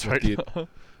 That's What right.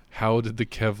 how did the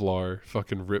Kevlar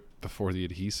fucking rip before the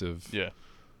adhesive? Yeah.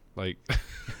 Like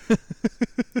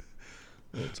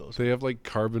That's awesome. they have like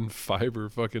carbon fiber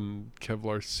fucking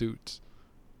Kevlar suits,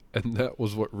 and that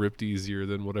was what ripped easier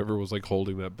than whatever was like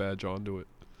holding that badge onto it.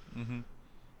 Mm-hmm.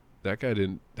 That guy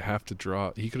didn't have to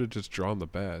draw. He could have just drawn the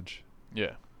badge.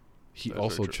 Yeah. He That's very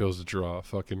also true. chose to draw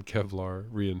fucking Kevlar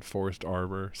reinforced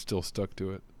armor still stuck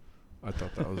to it. I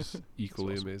thought that was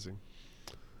equally awesome. amazing.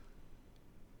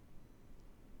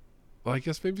 Well, I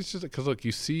guess maybe it's just because look,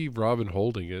 you see Robin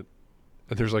holding it,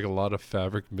 and there's like a lot of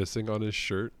fabric missing on his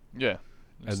shirt, Yeah.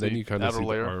 and then you kind of outer see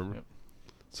layer. the armor. Yep.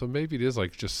 So maybe it is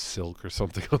like just silk or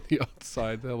something on the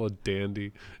outside, hella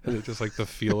dandy, and it's just like the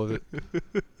feel of it.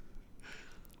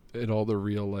 And all the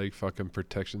real like fucking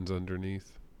protections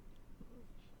underneath.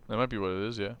 That might be what it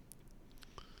is, yeah.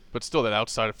 But still, that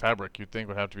outside of fabric you'd think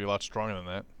would have to be a lot stronger than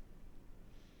that.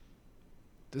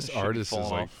 This That shit be artist is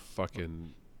falling like off.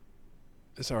 fucking.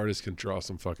 This artist can draw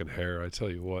some fucking hair. I tell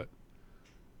you what.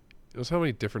 You know how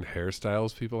many different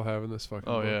hairstyles people have in this fucking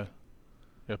Oh book? yeah.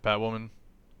 Yeah, Batwoman.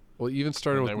 Well, even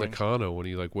starting with Nightwing. Nakano when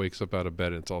he like wakes up out of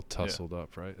bed and it's all tussled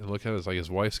up, right? And look at it, it's like his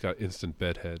wife's got instant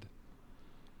bedhead.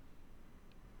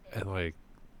 And like,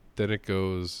 then it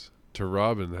goes to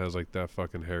Robin that has like that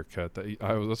fucking haircut.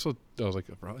 I was like,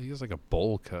 bro, he has like a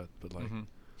bowl cut, but like,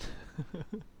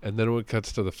 and then when it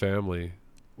cuts to the family,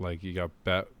 like you got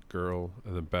Batgirl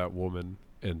and then Batwoman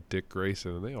and Dick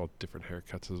Grayson, and they all different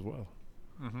haircuts as well.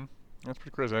 That's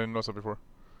pretty crazy. I didn't notice that before.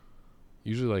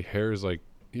 Usually like hair is like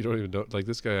you don't even know. Like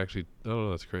this guy actually, I don't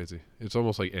know. That's crazy. It's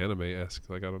almost like anime-esque.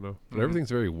 Like I don't know, but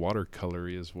everything's very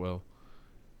watercolory as well.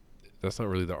 That's not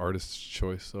really the artist's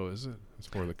choice, though, is it?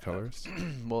 It's more the colorist.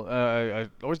 Well, I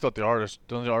always thought the artist.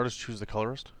 Doesn't the artist choose the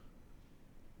colorist?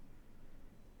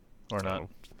 Or not?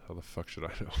 How the fuck should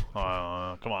I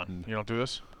know? Come on. You don't do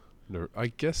this? No, I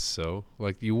guess so.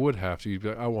 Like you would have to. You'd be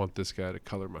like, I want this guy to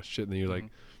color my shit, and then you're like,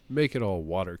 make it all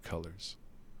watercolors.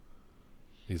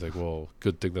 He's like, well,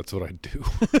 good thing that's what I do.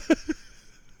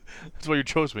 That's why you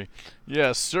chose me.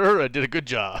 Yes, sir. I did a good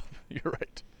job. You're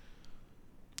right.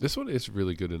 This one is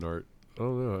really good in art. I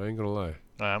don't know. I ain't gonna lie.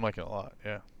 I'm liking it a lot.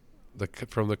 Yeah.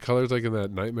 From the colors, like in that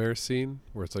nightmare scene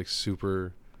where it's like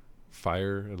super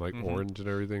fire and like Mhm. orange and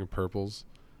everything and purples,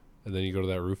 and then you go to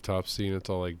that rooftop scene, it's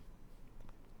all like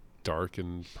dark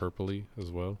and purpley as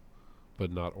well,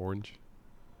 but not orange.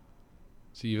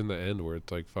 See, even the end where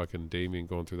it's like fucking Damien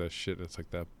going through that shit, and it's like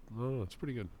that. Oh, it's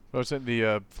pretty good. I was in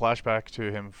the flashback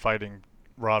to him fighting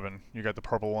Robin. You got the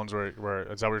purple ones where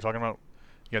is that what you're talking about?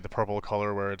 You got the purple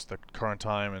color where it's the current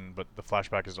time, but the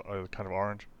flashback is kind of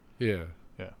orange. Yeah.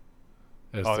 Yeah.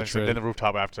 As Oh, the then the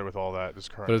rooftop after with all that is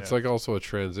current. but it's yeah. like also a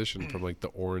transition from like the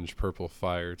orange purple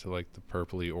fire to like the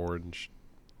purpley orange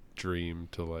dream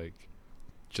to like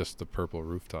just the purple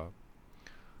rooftop.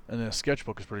 And then the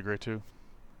sketchbook is pretty great too.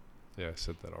 Yeah, I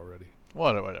said that already.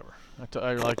 Whatever.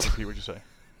 I like to repeat what you say.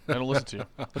 I don't listen to you.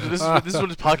 This is what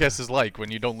this podcast is like when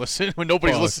you don't listen, when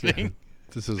nobody's Fuck, listening. yeah.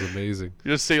 This is amazing.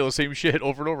 You just say the same shit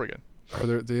over and over again.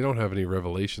 They don't have any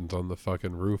revelations on the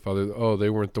fucking roof they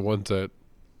weren't the ones that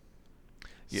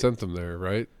sent them there,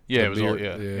 right? Yeah, The it was all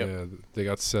yeah. Yep. They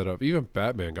got set up. Even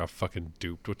Batman got fucking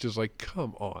duped, which is like,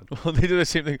 come on. Well, they did the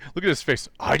same thing. Look at his face.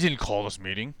 I didn't call this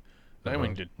meeting.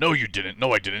 Nightwing did. No, you didn't.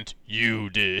 No, I didn't. You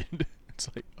did. It's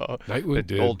like Nightwing that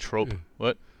did. old trope. Yeah.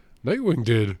 What? Nightwing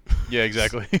did. Yeah,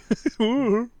 exactly. He's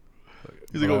like,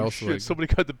 But I oh also shit, like-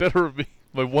 somebody got the better of me.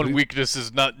 My one He- weakness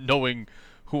is not knowing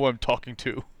who I'm talking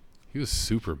to. He was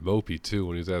super mopey too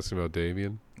when he was asking about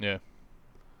Damien. Yeah.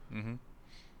 Mm-hmm.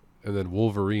 And then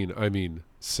Wolverine,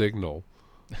 Signal.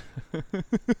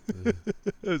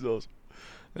 That's awesome.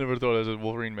 I never thought it was a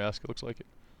Wolverine mask. It looks like it.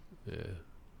 Yeah.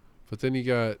 But then you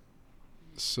got,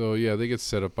 so yeah, they get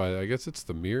set up by, I guess it's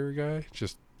the mirror guy,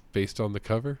 just based on the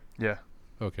cover. Yeah.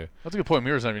 Okay. That's a good point.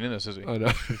 Mirror's not even in this, is he? I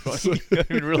know. I didn't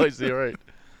even realize they're right.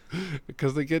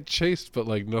 Because they get chased, but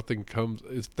like nothing comes.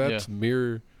 Is that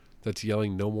mirror that's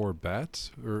yelling "No more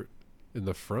bats" or in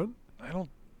the front? I don't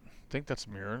think that's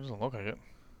Mirror. It doesn't look like it.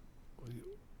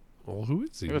 Well, who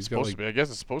is he? Maybe it's He's got, supposed like- to be. I guess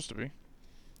it's supposed to be.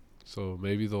 So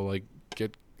maybe they'll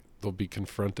be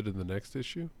confronted in the next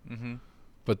issue. Mm-hmm.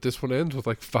 But this one ends with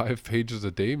like 5 pages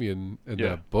of Damien in Yeah.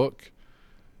 that book,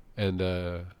 and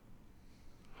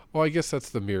well, I guess that's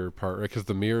the mirror part, right? Because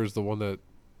the mirror is the one that.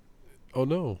 Oh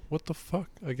no! What the fuck?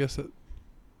 I guess it.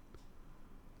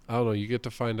 I don't know. You get to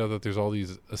find out that there's all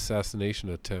these assassination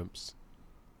attempts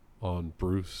on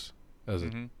Bruce as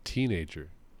a teenager,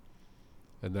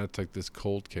 and that's like this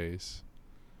cold case.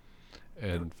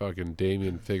 And fucking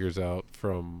Damien figures out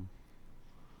from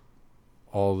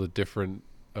all the different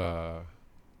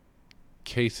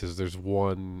cases, there's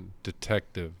one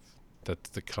detective that's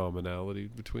the commonality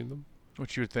between them.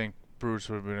 Which you would think Bruce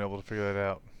would have been able to figure that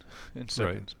out in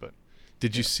seconds, but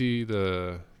Did you see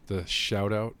the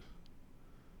shout out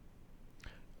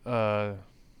what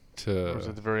to? was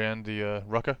at the very end the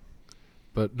Rucka?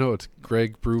 But no, it's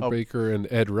Greg Brubaker and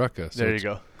Ed Rucka. So There you it's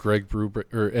go. Ed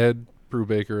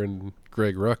Brubaker and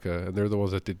Greg Rucka, and they're the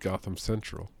ones that did Gotham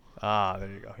Central. Ah, there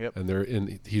you go. Yep.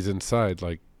 And he's inside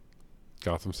like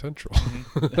Gotham Central.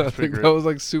 Mhm. I That's pretty think great. that was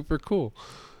like super cool.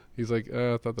 He's like,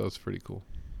 I thought that was pretty cool.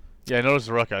 Yeah, I noticed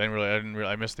the Rucka.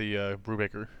 I missed the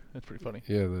Brubaker. That's pretty funny.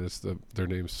 Yeah, their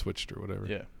names switched or whatever.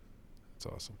 Yeah. It's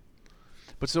awesome.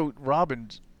 But so Robin,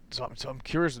 so I'm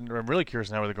curious, and I'm really curious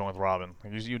now where they're going with Robin.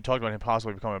 Like you talked about him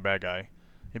possibly becoming a bad guy,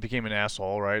 He became an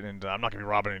asshole, right? And I'm not gonna be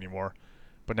Robin anymore.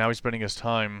 But now he's spending his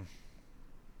time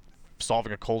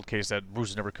solving a cold case that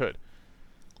Bruce never could,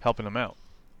 helping him out.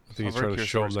 I So think I'm he's very trying to curious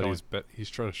show where him it's that going. he's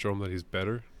trying to show him that he's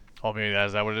better. Oh, maybe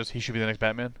is that what it is? He should be the next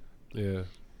Batman. Yeah,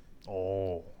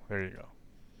 Oh, there you go.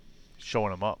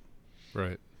 Showing him up.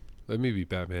 right. Let me be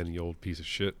Batman, you old piece of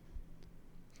shit.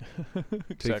 Take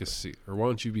Exactly. a seat. Or why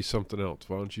don't you be something else?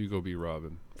 Why don't you go be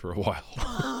Robin for a while?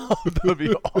 That would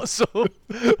be awesome.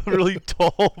 A really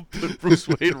tall Bruce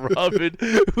Wayne Robin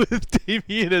with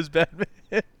Damian as Batman.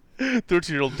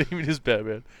 13-year-old Damian as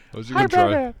Batman. Why don't you Hi, go drive?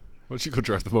 Batman. Why don't you go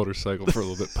drive the motorcycle for a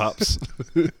little bit, pops?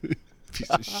 Piece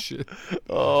of shit.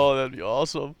 Oh, that'd be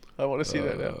awesome. I want to see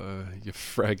that now. You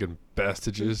fragging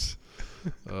bastages.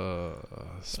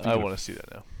 I want to see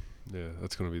that now. Yeah,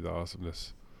 that's gonna be the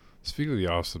awesomeness. Speaking of the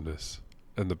awesomeness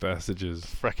and the bastages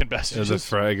Fracking bastards. and the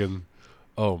fragging,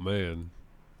 oh man,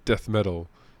 death metal,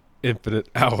 infinite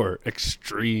hour,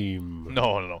 extreme.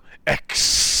 No.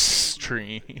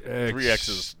 Extreme. 3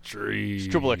 X's. Extreme. It's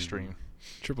triple extreme.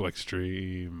 Triple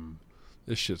extreme.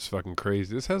 This shit's fucking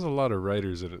crazy. This has a lot of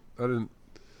writers in it.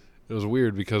 It was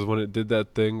weird because when it did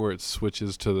that thing where it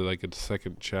switches to like a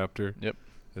second chapter, Yep.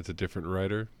 it's a different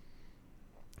writer.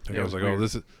 Like Yeah, I was like, weird.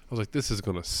 this is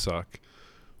gonna suck.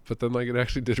 But then like it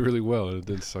actually did really well and it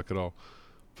didn't suck at all.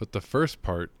 But the first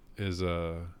part is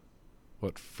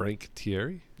Frank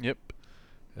Thierry Yep.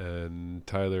 and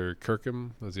Tyler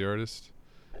Kirkham as the artist.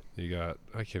 You got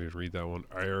I can't even read that one.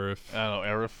 Arif, I don't know.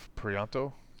 Arif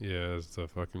Prianto. yeah, as the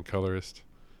fucking colorist.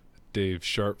 Dave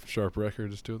Sharp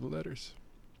Record is doing the letters.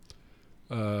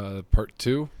 Part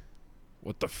 2.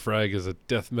 What the frag is a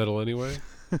death metal anyway?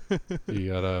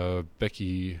 You got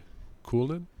Becky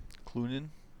Coonan, Clunan.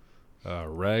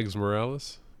 Rags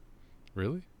Morales.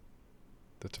 Really?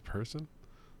 That's a person?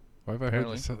 Why have I heard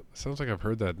Apparently. this? Sounds like I've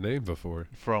heard that name before.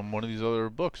 From one of these other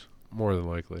books. More than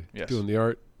likely. Yes. Doing the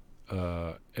art,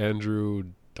 Andrew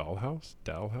Dalhouse?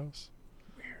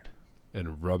 Weird.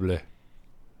 And Ruble.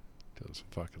 Doing some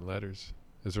fucking letters.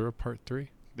 Is there a part 3?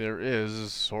 There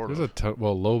is sort There's of. a ton.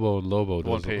 Well, Lobo and Lobo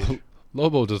One does page.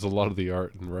 Lobo does a lot of the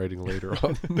art and writing later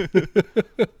on.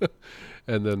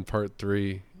 And then part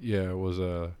 3, yeah, was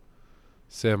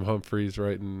Sam Humphries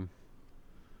writing.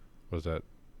 What was that?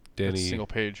 That's Danny. a single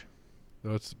page.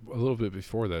 No, it's a little bit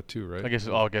before that too, right? I guess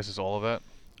it's all of that.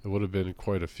 It would have been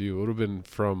quite a few. It would have been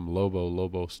from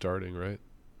Lobo starting, right?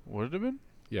 Would it have been?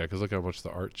 Yeah, because look how much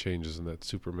the art changes in that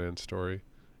Superman story,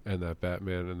 and that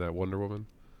Batman and that Wonder Woman.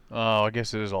 Oh, I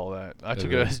guess it is all that. I took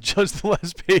it then- as just the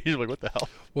last page. I'm like, what the hell?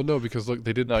 Well, no, because look,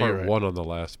 they did No, you're part right. 1 on the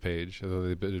last page, and then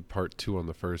they did part 2 on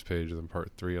the first page, and then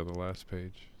part 3 on the last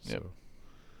page. Yep.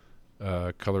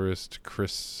 So, colorist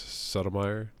Chris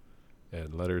Sotomayor,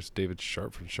 and letters David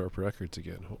Sharp from Sharp Records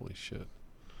again. Holy shit!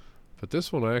 But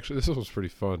this one this one was pretty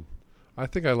fun. I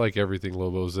think I like everything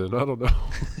Lobo's in. I don't know,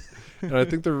 and I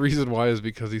think the reason why is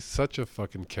because he's such a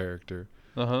fucking character.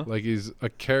 Uh-huh. Like he's a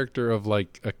character of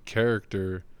like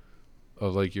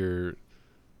your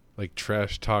like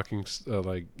trash talking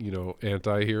like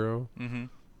anti-hero. Mm-hmm.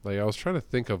 Like I was trying to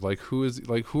think of like who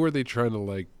are they trying to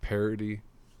like parody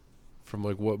from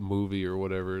like what movie or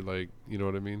whatever, like you know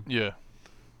what I mean? Yeah.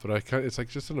 But it's like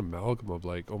just an amalgam of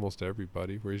like almost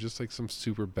everybody where he's just like some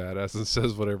super badass and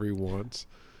says whatever he wants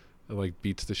and like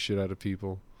beats the shit out of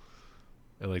people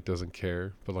and like doesn't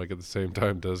care, but like at the same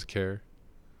time does care.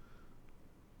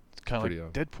 It's kind of Pretty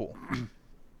like Deadpool,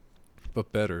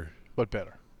 But better. but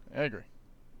better. I agree.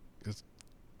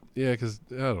 Yeah, because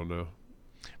I don't know.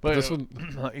 But this one,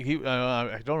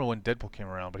 I don't know when Deadpool came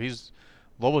around, but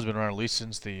Lobo's been around at least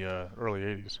since the early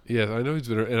 '80s. yeah, I know he's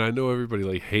been, and I know everybody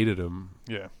like hated him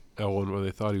Yeah. at one when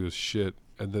they thought he was shit,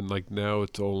 and then like now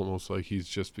it's almost like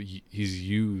he's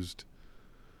used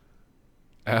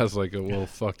as like a well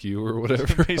fuck you or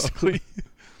whatever. Basically.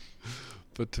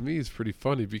 But to me, it's pretty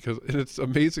funny because and it's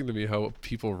amazing to me how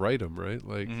people write him, right?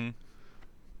 Like Mm-hmm.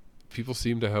 people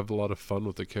seem to have a lot of fun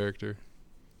with the character.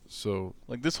 So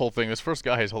Like this whole thing, this first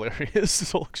guy is hilarious.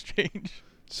 This whole exchange.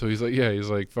 he's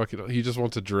like fucking. He just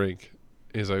wants a drink.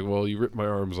 He's like, well, you ripped my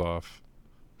arms off,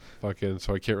 fucking.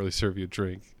 So I can't really serve you a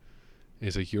drink. And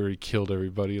he's like, you already killed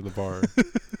everybody in the bar. And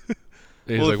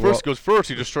he's Well, like, it goes first.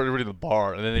 He destroyed everybody in the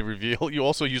bar, and then they reveal you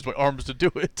also used my arms to do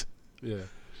it. yeah.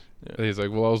 Yeah. And he's like,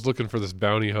 well, I was looking for this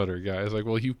bounty hunter guy. I was like,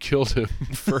 well, you killed him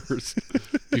first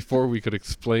before we could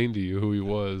explain to you who he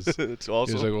was. It's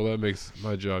awesome. He's like, well, that makes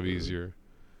my job easier.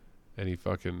 And he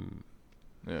fucking...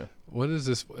 Yeah. What is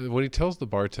this? When he tells the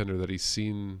bartender that he's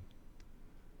seen...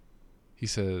 He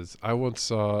says, I once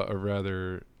saw a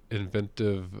rather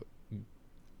inventive...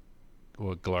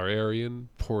 Galarian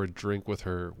pour a drink with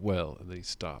her well. And then he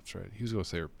stops, right? He was going to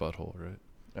say her butthole, right?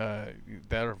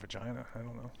 That or vagina. I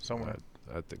don't know. Somewhere.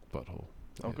 I think butthole.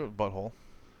 I'll go with butthole.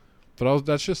 But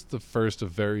that's just the first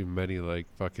of very many like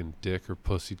fucking dick or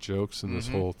pussy jokes in this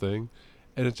whole thing.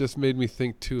 And it just made me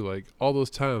think too, like all those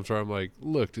times where I'm like,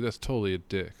 look, dude, that's totally a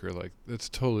dick, or like that's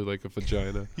totally like a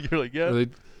vagina. You're like, yeah.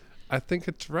 I think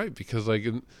it's right because like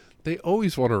they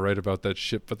always want to write about that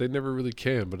shit, but they never really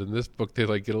can. But in this book, they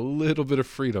like get a little bit of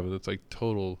freedom, and it's like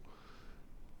total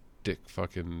dick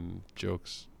fucking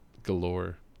jokes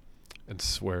galore, and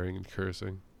swearing and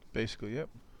cursing. Basically, yep.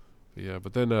 But yeah,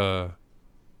 but then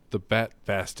the bat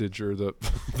bastage or the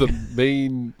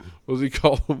main, what does he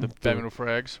call him? The Batman who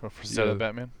frags, or Frazetta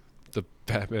Batman. The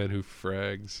Batman who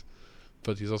frags,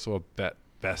 but he's also a bat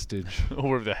bastage. Or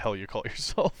whatever the hell you call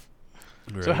yourself.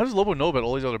 Right. So how does Lobo know about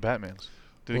all these other Batmans?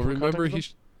 Did Well, remember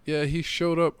he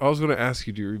showed up. I was going to ask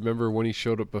you, do you remember when he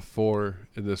showed up before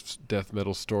in this death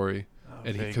metal story?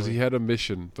 And because he had a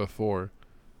mission before,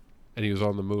 and he was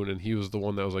on the moon, and he was the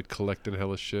one that was like collecting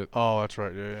hella shit. Oh, that's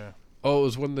right. Yeah. Oh, it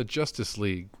was when the Justice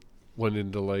League went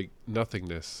into like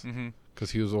nothingness,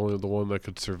 because he was only the one that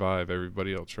could survive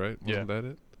everybody else, right? Wasn't that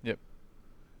it? Yep.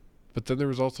 But then there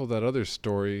was also that other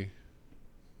story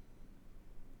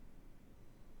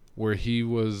where he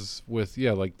was with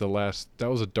like the last.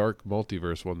 That was a Dark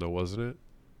Multiverse one, though, wasn't it?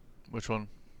 Which one?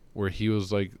 Where he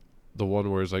was like the one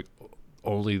where it's like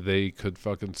only they could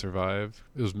fucking survive.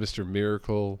 It was Mr.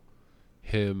 Miracle,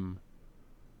 him,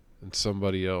 and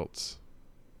somebody else.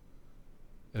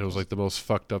 And it was like the most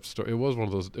fucked up story. It was one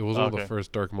of those. It was one of the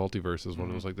first Dark Multiverses when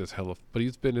it was like this hella. But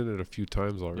he's been in it a few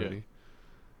times already. Yeah.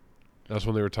 That's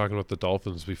when they were talking about the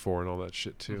dolphins before and all that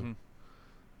shit too.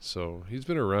 So he's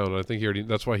been around. I think he already.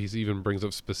 That's why he even brings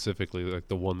up specifically like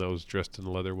the one that was dressed in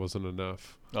leather wasn't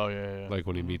enough. Oh yeah. Like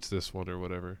when he meets this one or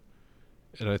whatever.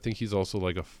 And I think he's also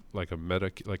like a meta,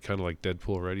 like kind of like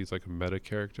Deadpool, right? He's like a meta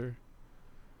character.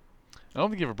 I don't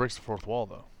think he ever breaks the fourth wall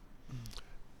though.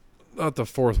 Not the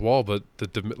fourth wall, but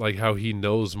like how he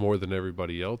knows more than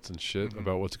everybody else and shit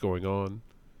about what's going on.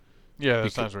 Yeah,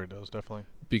 there's times where he does, definitely.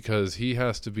 Because he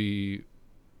has to be,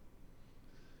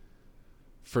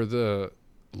 for the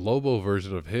Lobo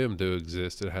version of him to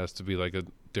exist, it has to be like a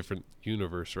different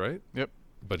universe, right? Yep.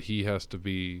 But he has to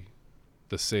be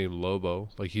the same Lobo.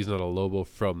 Like he's not a Lobo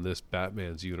from this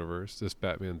Batman's universe. This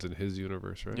Batman's in his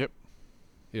universe, right? Yep.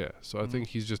 Yeah, so I think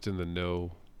he's just in the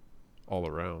know all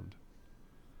around.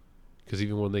 Because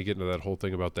even when they get into that whole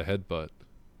thing about the headbutt,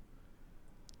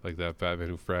 like that Batman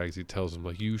who frags, he tells him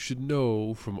like, you should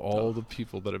know from all the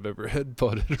people that have ever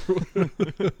headbutted.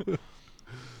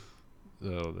 I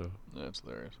don't know. That's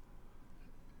hilarious.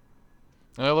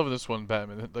 And I love this one,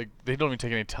 Batman. Like they don't even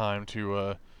take any time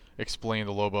to explain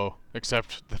the Lobo,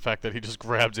 except the fact that he just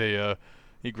grabs he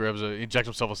injects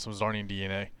himself with some Zarnian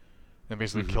DNA, and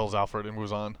basically kills Alfred and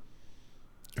moves on.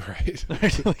 Right.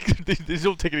 Like, they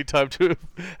don't take any time to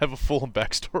have a full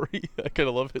backstory. I kind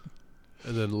of love it.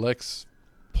 And then Lex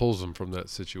pulls him from that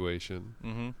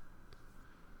situation.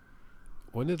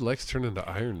 When did Lex turn into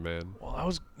Iron Man? Well, I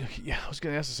was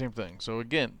gonna ask the same thing. So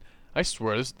again, I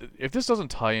swear, if this doesn't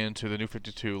tie into the New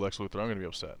 52 Lex Luthor, I'm gonna be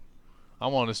upset. I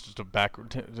want this just to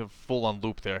full on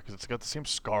loop there because it's got the same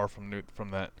scar from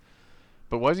that.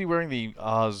 But why is he wearing the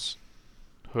Oz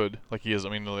hood like he is? I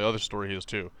mean, the other story he is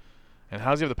too. And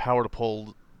how does he have the power to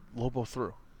pull Lobo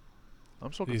through?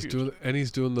 I'm so confused.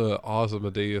 He's doing the Oz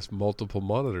Amadeus multiple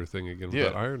monitor thing again with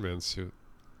that Iron Man suit.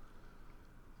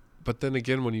 But then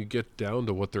again, when you get down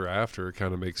to what they're after, it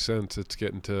kind of makes sense. It's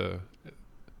getting to...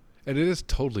 And it is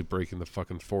totally breaking the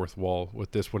fucking fourth wall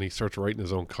with this when he starts writing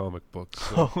his own comic books.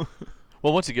 So.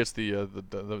 Well, once he gets the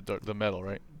metal,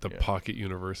 right? The pocket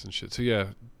universe and shit. So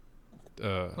yeah,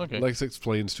 Lex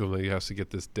explains to him that he has to get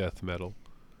this death metal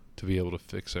to be able to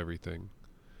fix everything.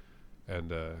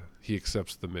 And he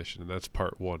accepts the mission, and that's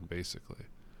part one, basically.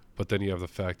 But then you have the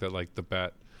fact that, like, the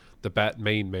Bat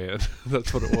main man,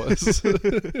 that's what it was.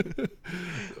 The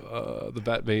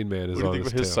Bat main man is on his tail. What do you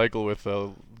think of his cycle with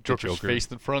Joker's face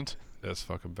in front? That's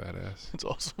fucking badass. It's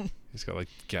awesome. He's got, like,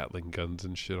 Gatling guns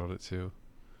and shit on it, too.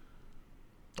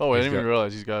 Oh, I didn't even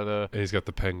realize he's got... and he's got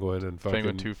the Penguin and fucking...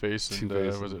 Penguin, Two-Face, and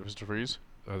was it Mr. Freeze?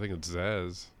 I think it's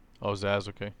Zaz. Oh, Zaz,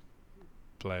 okay.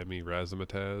 Blammy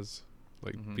Razzmatazz.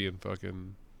 Like, being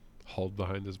fucking hauled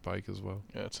behind his bike as well.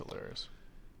 Yeah, it's hilarious.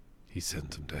 He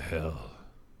sends him to hell.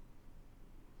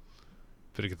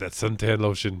 Better get that suntan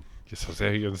lotion. You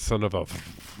son of a...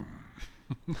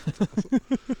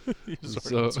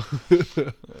 So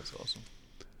that's awesome.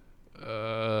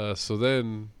 So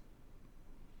then...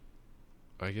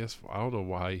 I guess... I don't know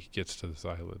why he gets to this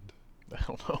island. I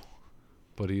don't know.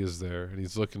 But he is there, and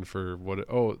he's looking for what...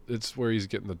 it's where he's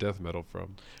getting the death metal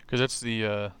from. Because that's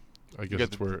the I You guess get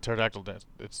it's the where. pterodactyl dance.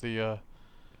 It's the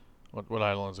what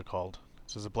island is it called?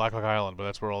 It says the Black Hawk Island, but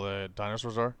that's where all the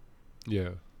dinosaurs are. Yeah.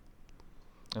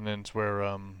 And then it's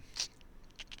where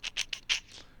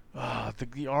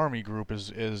the army group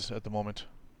is at the moment.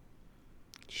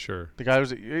 Sure. The guy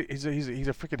was he's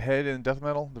a freaking head in death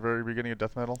metal. The very beginning of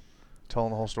death metal, telling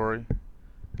the whole story.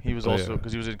 He was Oh, also yeah.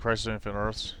 because he was in Crisis on Infinite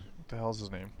Earths. What the hell's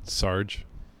his name? Sarge.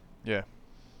 Yeah,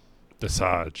 The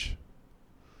Sarge.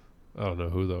 I don't know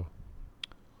who though.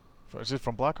 is it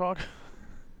from Black Hawk?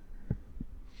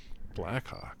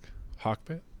 Blackhawk.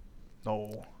 Hawkman.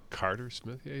 No. Carter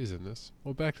Smith. Yeah, he's in this.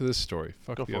 Well, back to this story.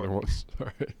 Fuck Go the for other it. ones. All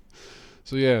right.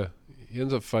 So yeah, he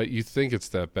ends up fight. You think it's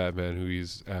that Batman who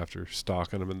he's after,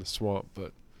 stalking him in the swamp,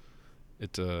 but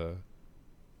it's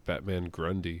Batman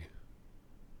Grundy.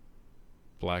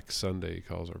 Black Sunday he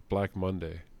calls her, Black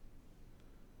Monday.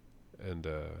 And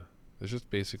there's just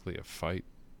basically a fight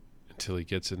until he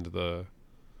gets into the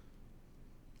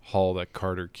hall that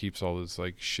Carter keeps all his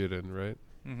like shit in, right?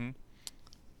 Mm-hmm.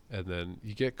 And then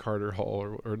you get Carter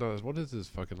Hall, or no, what is his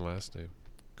fucking last name?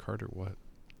 Carter what?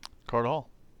 Card Hall.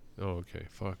 Oh, okay.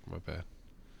 Fuck, my bad.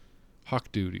 Hawk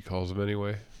Dude, he calls him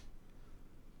anyway.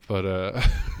 But,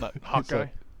 Not Hawkeye.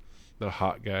 like- not a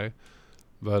hot guy.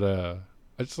 But,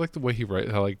 I just like the way he writes,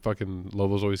 how, like, fucking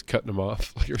Lobo's always cutting him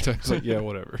off. Like, every time he's like, yeah,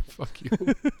 whatever. Fuck you.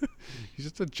 He's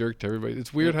just a jerk to everybody.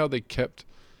 It's weird how they kept...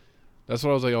 That's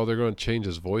what I was like, oh, they're going to change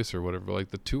his voice or whatever.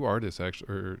 Like, the two artists,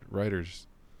 actually, or writers,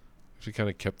 actually kind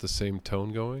of kept the same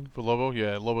tone going. For Lobo,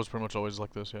 yeah, Lobo's pretty much always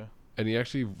like this, yeah. And he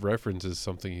actually references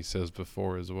something he says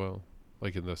before as well.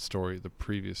 Like in the story, the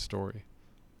previous story.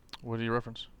 What do you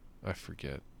reference? I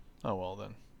forget. Oh well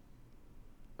then.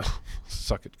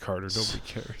 Suck it, Carter. Nobody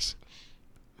cares.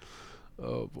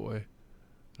 Oh boy.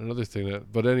 Another thing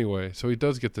that... But anyway, so he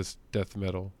does get this death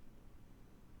metal.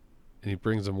 And he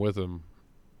brings him with him.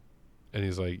 And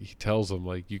he's like... He tells him,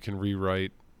 like, you can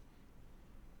rewrite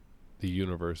the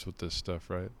universe with this stuff,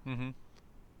 right? Mm-hmm.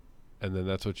 And then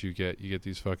that's what you get. You get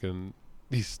these fucking...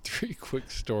 These 3 quick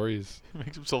stories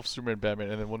Makes himself Superman, Batman,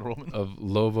 and then Wonder Woman. of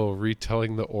Lobo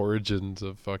retelling the origins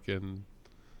of fucking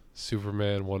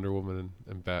Superman, Wonder Woman,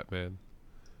 and Batman.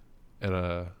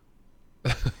 And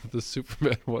the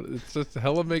Superman one, it's just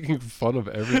hella making fun of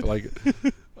everything. Like,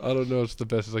 I don't know, it's the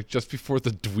best. It's like just before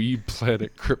the dweeb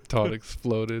planet Krypton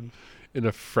exploded in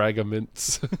a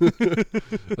fragments,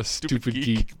 a stupid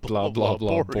geek, blah blah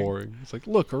blah, boring. It's like,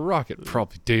 look, a rocket,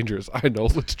 probably dangerous. I know,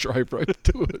 let's drive right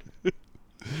to it.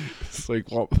 It's like,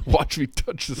 watch me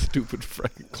touch the stupid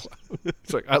fracking cloud.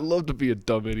 It's like, I love to be a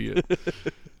dumb idiot.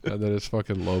 And then it's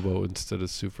fucking Lobo instead of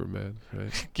Superman,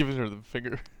 right? Giving her the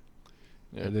finger.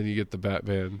 Yeah. And then you get the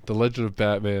Batman, The Legend of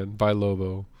Batman by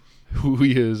Lobo, who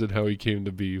he is and how he came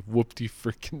to be. Whoop-de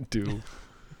frickin' do.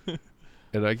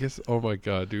 And I guess, oh my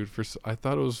god, dude, I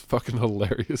thought it was fucking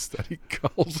hilarious that he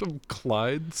calls him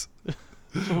Clydes.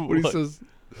 When he What? says,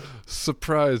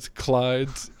 surprise,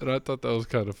 Clydes. And I thought that was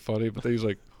kind of funny, but then he's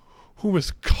like, who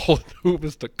is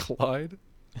Mr. Clyde?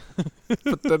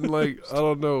 But then, like, I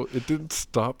don't know, it didn't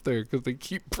stop there because they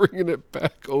keep bringing it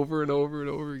back over and over and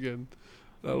over again.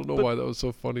 I don't know But- why that was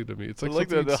so funny to me. It's I like like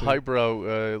something the you'd say-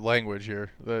 highbrow language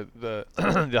here. The the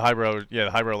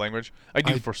highbrow language. I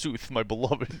do I- forsooth, my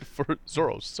beloved, for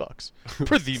Zorro sucks.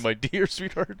 Prithee, my dear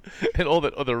sweetheart, and all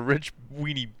that other rich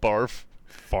weenie barf.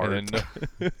 fart. And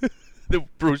then the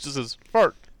Bruce just says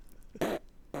fart.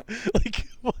 Like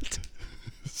what?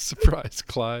 Surprise,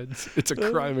 Clydes. It's a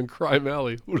crime in Crime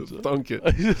Alley. Who'd have thunk it?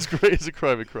 It's great. It's a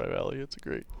crime in Crime Alley. It's a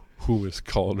great. Who is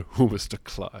calling who Mr.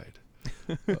 Clyde?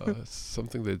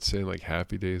 Something they'd say in like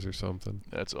Happy Days or something.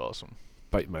 That's awesome.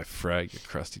 Bite my frag, you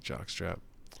crusty jockstrap.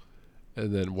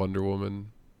 And then Wonder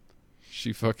Woman,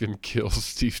 she fucking kills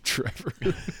Steve Trevor.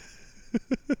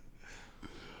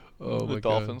 Oh The my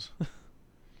dolphins. god.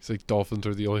 He's like, dolphins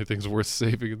are the only things worth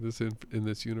saving in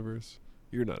this universe.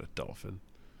 You're not a dolphin.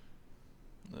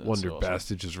 That's Wonder awesome.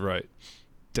 Bastage is right.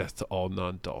 Death to all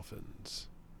non-dolphins.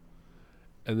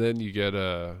 And then you get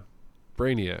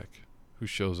Brainiac, who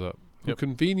shows up, who Yep.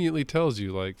 conveniently tells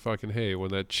you, like, fucking, hey,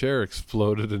 when that chair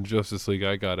exploded in Justice League,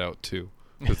 I got out too.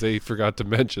 Because they forgot to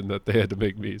mention that they had to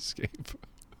make me escape.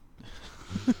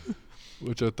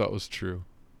 Which I thought was true.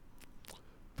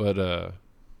 But,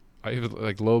 I even,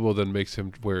 like, Lobo then makes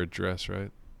him wear a dress,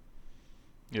 right?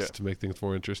 Yeah. Just to make things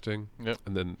more interesting. Yep.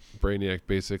 And then Brainiac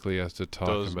basically has to talk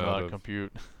Does him out not of...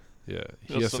 compute. Yeah.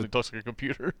 Something talks like a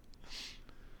computer.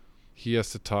 He has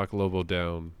to talk Lobo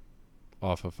down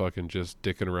off of fucking just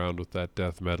dicking around with that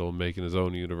death metal and making his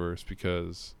own universe,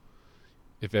 because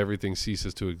if everything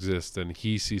ceases to exist, then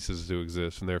he ceases to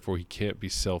exist, and therefore he can't be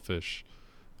selfish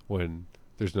when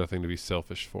there's nothing to be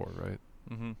selfish for, right?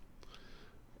 Mm-hmm.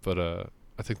 But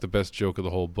I think the best joke of the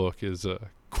whole book is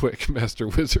quick, Master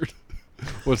Wizard.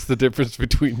 What's the difference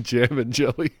between jam and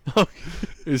jelly?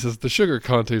 He says, the sugar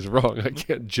content is wrong. I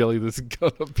can't jelly this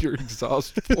gun up your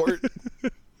exhaust port.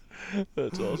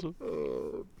 That's awesome.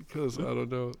 Because, I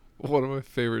don't know, one of my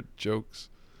favorite jokes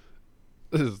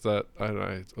is that,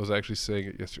 I was actually saying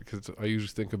it yesterday, because I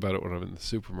usually think about it when I'm in the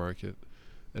supermarket,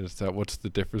 and it's that, what's the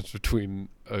difference between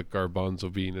a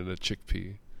garbanzo bean and a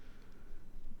chickpea?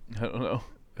 I don't know.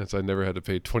 And so I never had to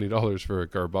pay $20 for a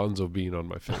garbanzo bean on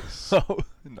my face. Oh,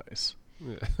 nice.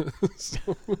 Yeah.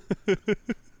 So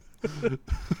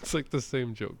it's like the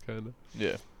same joke, kind of.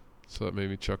 Yeah, So that made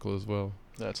me chuckle as well.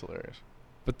 that's hilarious.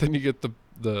 But then you get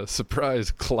the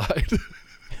surprise Clyde.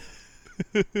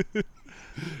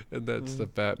 And that's the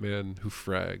Batman who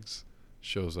frags.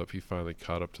 Shows up. He finally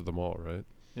caught up to them all, right?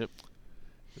 Yep.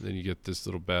 And then you get this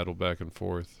little battle back and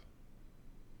forth.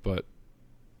 But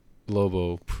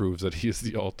Lobo proves that he is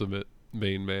the ultimate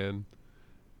main man.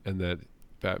 And that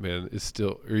Batman is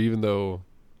still... Or even though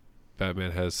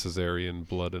Batman has Caesarean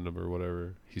blood in him or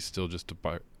whatever, he's still just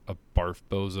a barf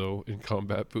bozo in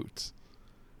combat boots.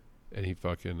 And he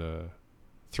fucking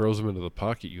throws him into the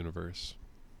pocket universe.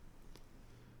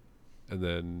 And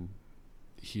then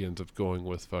he ends up going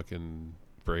with fucking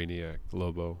Brainiac,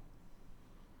 Lobo.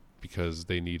 Because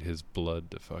they need his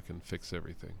blood to fucking fix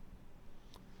everything.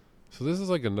 So this is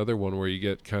like another one where you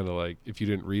get kind of like, if you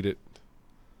didn't read it,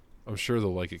 I'm sure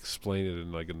they'll like explain it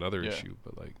in like another issue,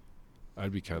 but like,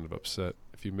 I'd be kind of upset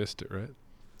if you missed it, right?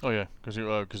 Oh yeah, because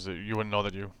you wouldn't know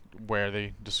that where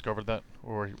they discovered that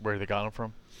or where they got him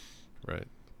from. Right.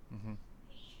 Mm-hmm.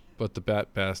 But the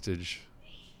Bat Bastage,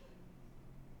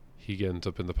 he ends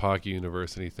up in the Pocky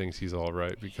universe and he thinks he's all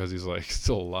right because he's like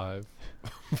still alive.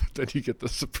 But then you get the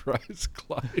surprise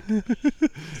Clyde. And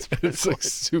it's like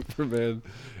Superman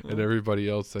and everybody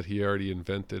else that he already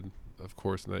invented, of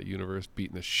course, in that universe,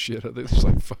 beating the shit out of it. Just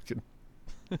like fucking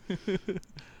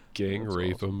gang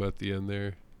rape him at the end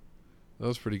there. That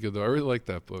was pretty good though. I really liked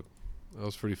that book. That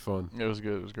was pretty fun. It was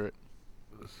good. It was great.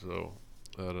 So,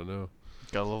 I don't know.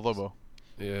 Gotta love Lobo.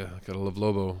 Yeah, I gotta love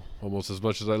Lobo almost as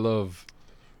much as I love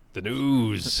the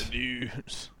news. The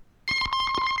news.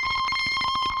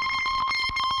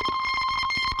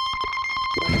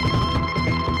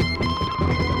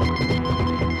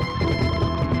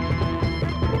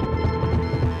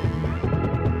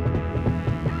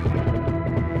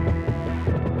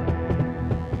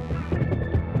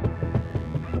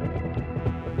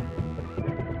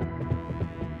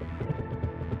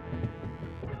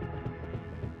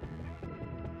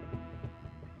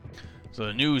 So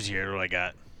the news here, what I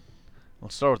got.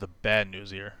 Let's start with the bad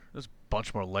news here. There's a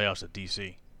bunch more layoffs at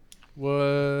DC.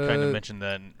 What? Kind of mentioned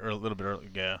that a little bit early,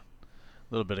 yeah, a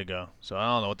little bit ago. So I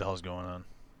don't know what the hell's going on.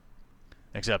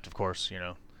 Except, of course,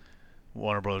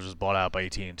 Warner Brothers was bought out by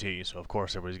AT&T, so of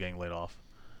course everybody's getting laid off.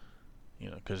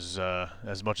 Because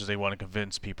as much as they want to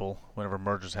convince people whenever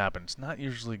mergers happen, it's not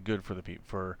usually good for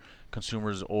for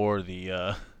consumers or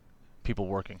the people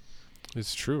working.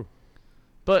 It's true.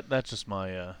 But that's just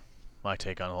my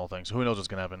take on the whole thing. So who knows what's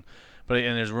gonna happen?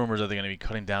 And there's rumors that they're gonna be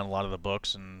cutting down a lot of the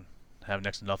books and have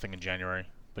next to nothing in January.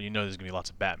 But there's gonna be lots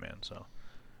of Batman, so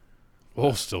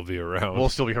We'll still be around. we'll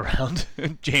still be around.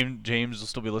 James will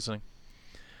still be listening.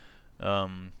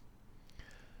 So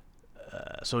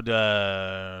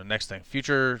next thing,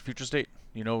 future state.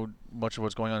 You know much of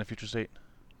what's going on in future state?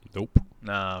 Nope.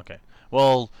 Nah, okay.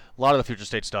 Well, a lot of the future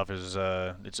state stuff is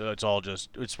it's all just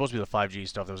it's supposed to be the 5G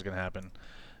stuff that was gonna happen.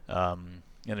 And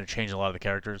they're changing a lot of the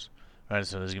characters. Right,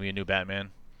 so there's gonna be a new Batman.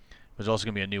 There's also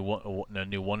gonna be a new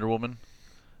Wonder Woman.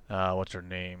 What's her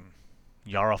name?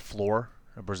 Yara Flor,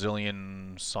 a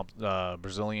Brazilian something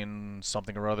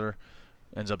or other,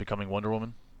 ends up becoming Wonder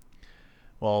Woman.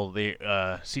 Well, the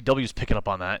CW's picking up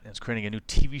on that and it's creating a new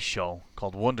TV show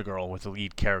called Wonder Girl with the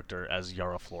lead character as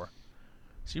Yara Flor.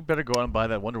 So you better go out and buy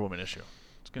that Wonder Woman issue.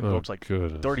 It's gonna go up to like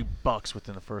 $30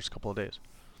 within the first couple of days.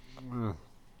 All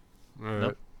right.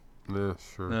 Nope. Yeah,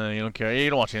 sure. You don't care. You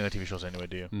don't watch any of the TV shows anyway,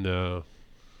 do you? No.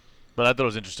 But I thought it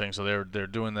was interesting. So they're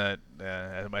doing that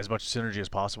as much synergy as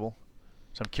possible.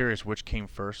 So I'm curious which came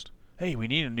first. Hey, we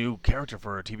need a new character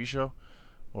for a TV show,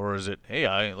 or is it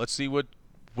let's see which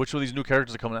of these new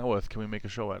characters are coming out with can we make a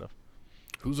show out of?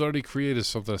 Who's already created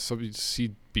something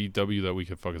CBW that we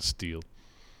could fucking steal?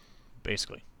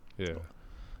 Basically. Yeah.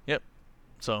 Yep.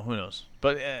 So who knows?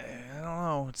 But I don't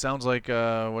know. It sounds like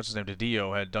what's his name,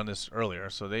 Didio had done this earlier.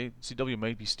 So CW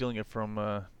might be stealing it from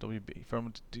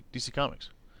DC Comics.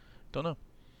 Don't know.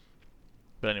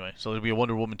 But anyway, so there'll be a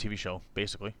Wonder Woman TV show,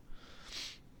 basically.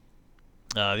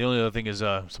 The only other thing is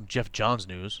some Jeff Johns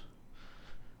news.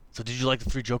 So did you like the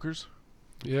Three Jokers?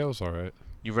 Yeah, it was all right.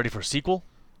 You ready for a sequel?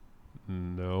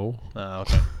 No.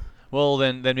 Okay. Well,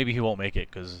 then maybe he won't make it,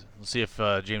 because we'll see if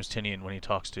James Tinian, when he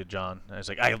talks to John, is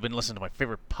like, I have been listening to my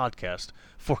favorite podcast,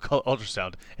 Four Color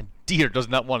Ultrasound, and Deer does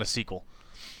not want a sequel.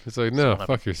 It's like, no,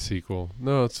 fuck your sequel.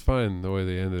 No, it's fine the way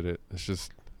they ended it. It's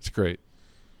great.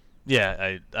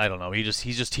 Yeah, I don't know.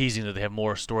 He's just teasing that they have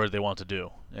more story they want to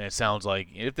do, and it sounds like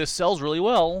if this sells really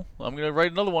well, I'm gonna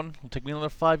write another one. It'll take me another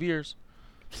 5 years.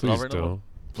 Please don't.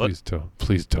 Please don't.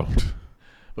 Please don't.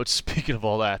 But speaking of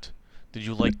all that, did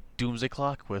you like Doomsday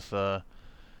Clock with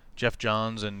Jeff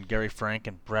Johns and Gary Frank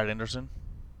and Brad Anderson?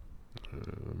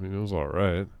 I mean, it was all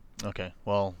right. Okay,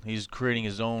 well, he's creating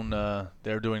his own.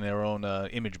 They're doing their own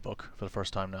image book for the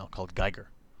first time now, called Geiger.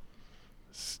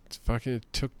 It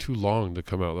took too long to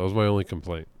come out. That was my only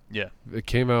complaint. Yeah. If it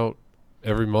came out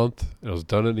every month and it was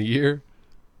done in a year,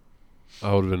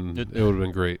 it would have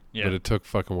been great. Yeah. But it took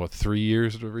 3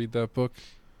 years to read that book.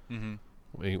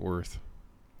 Mm-hmm. Ain't worth.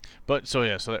 But so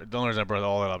the only reason I brought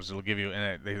all that up is it'll give you,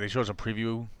 and they showed some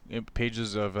preview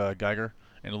pages of Geiger,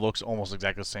 and it looks almost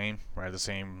exactly the same, right? The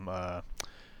same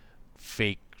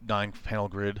fake 9-panel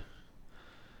grid.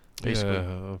 Basically. Yeah,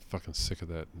 I'm fucking sick of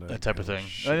that. That type of thing.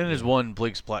 Shit, And then there's one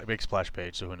big splash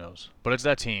page, so who knows? But it's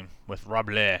that team with Rob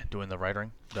Leigh doing the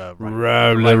writing. The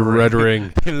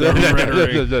lettering.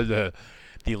 The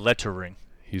lettering.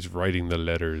 He's writing the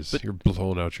letters. You're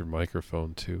blowing out your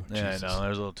microphone too. Yeah, Jesus. I know. That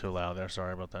was a little too loud there.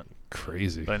 Sorry about that.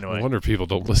 Crazy. But anyway. No wonder people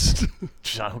don't listen.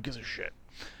 John, who gives a shit?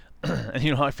 And you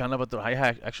know how I found out about I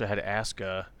actually had to ask,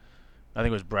 I think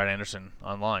it was Brad Anderson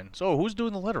online. So who's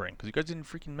doing the lettering? Because you guys didn't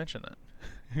freaking mention that.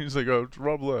 He's like, oh, it's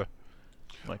Rob Leigh.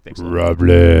 I'm like, thanks. Rob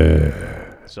Leigh.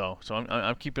 So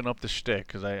I'm keeping up the shtick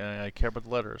because I care about the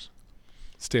letters.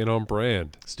 Staying on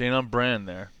brand. Staying on brand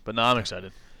there. But now I'm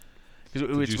excited. Cause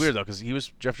it's weird though,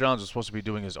 because Jeff Johns was supposed to be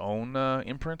doing his own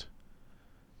imprint,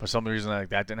 but for some reason that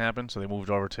didn't happen, so they moved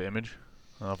over to Image.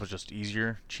 I don't know if it's just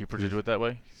easier, cheaper to do it that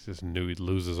way. He just knew he'd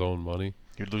lose his own money.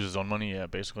 He'd lose his own money, yeah,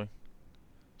 basically.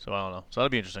 So I don't know. So that'll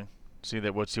be interesting. See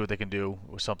what they can do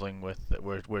with something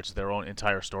where it's their own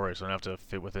entire story, so they don't have to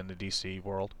fit within the DC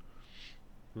world.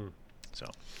 So.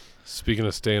 Speaking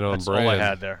of staying on that's brand. all I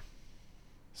had there.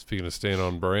 Speaking of staying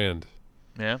on brand.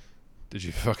 Yeah. Did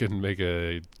you fucking make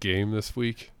a game this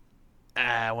week? When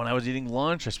I was eating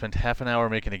lunch, I spent half an hour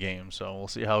making a game, so we'll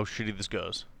see how shitty this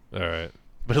goes. All right.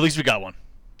 But at least we got one.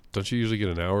 Don't you usually get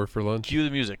an hour for lunch? Cue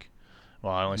the music.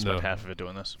 Well, I only spent half of it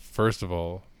doing this. First of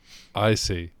all, I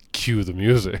say cue the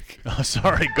music. Oh,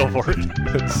 sorry, go for it.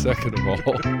 And second of all...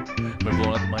 Am I blowing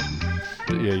out the mic?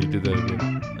 Yeah, you did that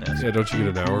again. Yeah, don't you get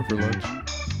an hour for lunch?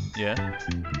 Yeah.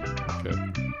 Okay.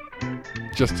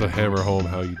 Just to hammer home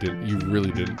how you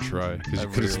really didn't try, because you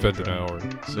could have spent an hour.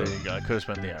 So there you go. I could have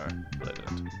spent the hour, but I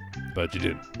didn't. But you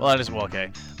didn't. Well,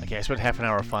 okay. I spent half an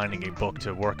hour finding a book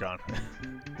to work on.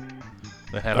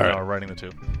 Then half an hour writing the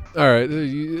two. All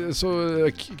right. So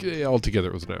altogether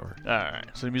it was an hour. All right.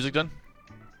 So the music done?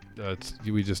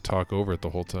 We just talk over it the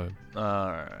whole time. All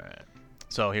right.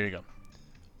 So here you go.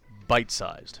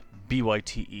 Bite-sized.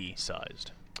 BYTE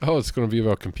sized. Oh, it's going to be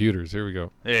about computers. Here we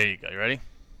go. There you go. You ready?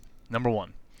 Number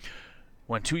 1.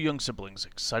 When two young siblings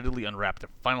excitedly unwrap their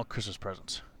final Christmas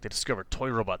presents, they discover toy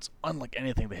robots unlike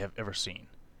anything they have ever seen.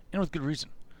 And with good reason.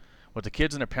 What the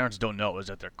kids and their parents don't know is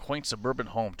that their quaint suburban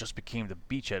home just became the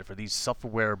beachhead for these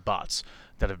self-aware bots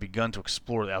that have begun to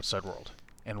explore the outside world.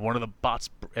 And when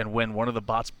one of the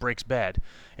bots breaks bad,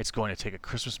 it's going to take a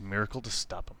Christmas miracle to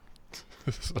stop them.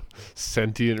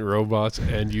 Sentient robots,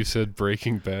 and you said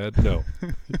Breaking Bad? No.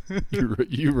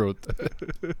 You wrote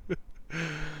that.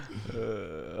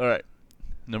 All right.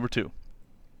 Number 2.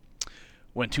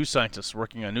 When two scientists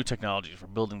working on new technology for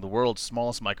building the world's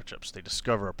smallest microchips, they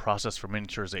discover a process for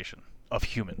miniaturization of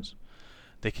humans.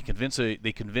 They convince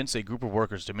a group of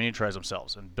workers to miniaturize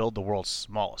themselves and build the world's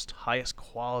smallest, highest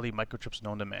quality microchips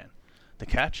known to man. The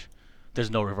catch?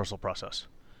 There's no reversal process.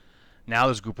 Now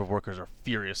this group of workers are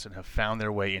furious and have found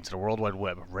their way into the World Wide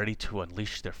Web, ready to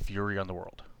unleash their fury on the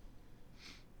world.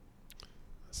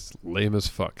 It's lame as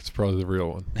fuck. It's probably the real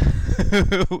one.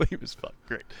 Lame as fuck.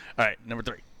 Great. All right, number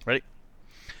 3. Ready?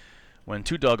 When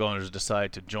two dog owners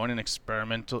decide to join an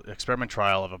experiment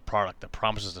trial of a product that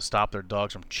promises to stop their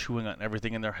dogs from chewing on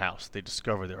everything in their house, they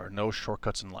discover there are no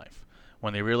shortcuts in life.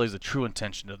 When they realize the true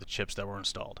intention of the chips that were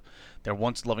installed, their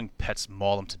once-loving pets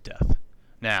maul them to death.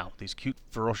 Now, these cute,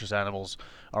 ferocious animals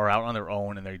are out on their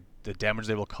own, and the damage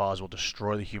they will cause will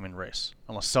destroy the human race,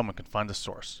 unless someone can find the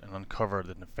source and uncover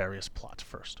the nefarious plot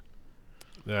first.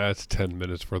 That's 10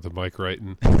 minutes worth of mic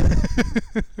writing.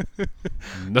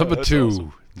 Number 2.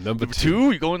 Awesome. Number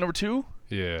 2? You going number 2?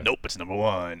 Yeah. Nope, it's number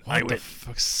 1. I What the win.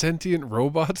 fuck? Sentient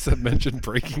robots that mention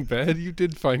Breaking Bad? You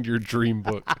did find your dream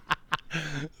book.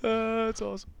 That's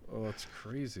awesome. Oh, that's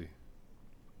crazy.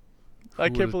 I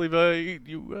Who can't would've-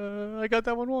 believe I got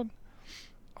that one wrong.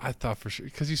 I thought for sure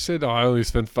because you said, "Oh, I only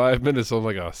spent 5 minutes." So I'm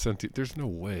like, "Oh, sentient." There's no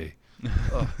way.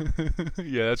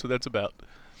 Yeah, that's what that's about.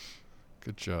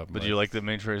 Good job. But Mike. you like the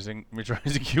matrixing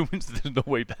humans? There's no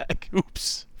way back.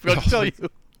 Oops. Forgot to tell you.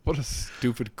 What a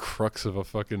stupid crux of a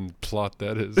fucking plot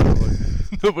that is.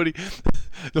 Like, Nobody.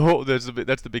 That's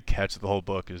the big catch of the whole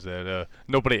book is that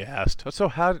nobody asked.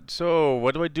 So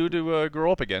what do I do to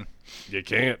grow up again? you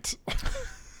can't.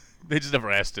 They just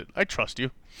never asked it. I trust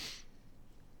you.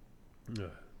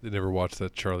 They never watched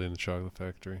that Charlie and the Chocolate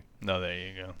Factory. No, there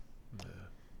you go.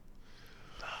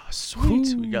 Ah,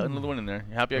 sweet. We got another one in there.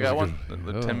 You happy I That got was one? a good-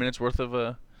 The yeah. 10 minutes worth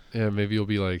of. Yeah, maybe you'll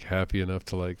be like happy enough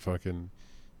to like fucking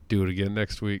do it again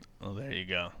next week. Oh, there you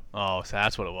go. Oh, so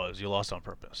that's what it was. You lost on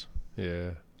purpose.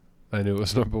 Yeah. I knew it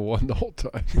was number 1 the whole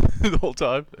time. The whole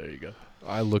time. There you go.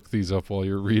 I look these up while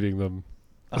you're reading them.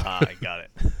 I got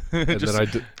it.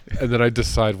 And then I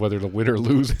decide whether to win or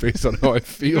lose based on how I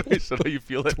feel Based on how you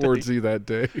feel that towards day. you that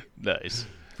day Nice.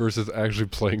 versus actually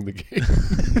playing the game.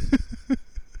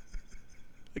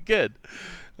 Again,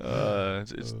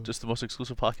 it's just the most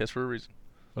exclusive podcast for a reason.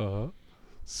 Uh-huh.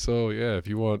 So, yeah, if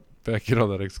you want back in on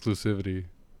that exclusivity,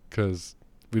 because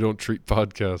we don't treat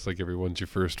podcasts like everyone's your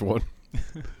first one.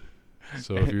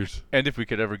 So if you're... And if we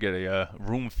could ever get a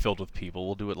room filled with people,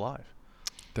 we'll do it live.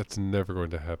 That's never going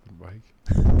to happen, Mike.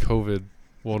 COVID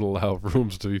won't allow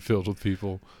rooms to be filled with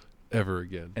people ever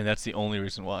again. And that's the only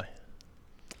reason why.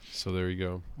 So there you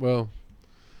go. Well,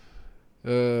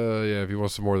 yeah, if you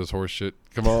want some more of this horse shit,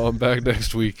 come on back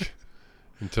next week.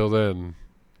 Until then,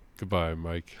 goodbye,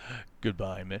 Mike.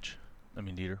 Goodbye, Mitch. I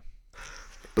mean, Dieter.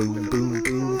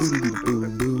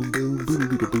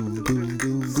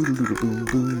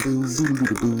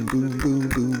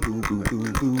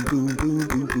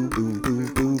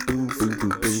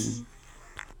 Boom.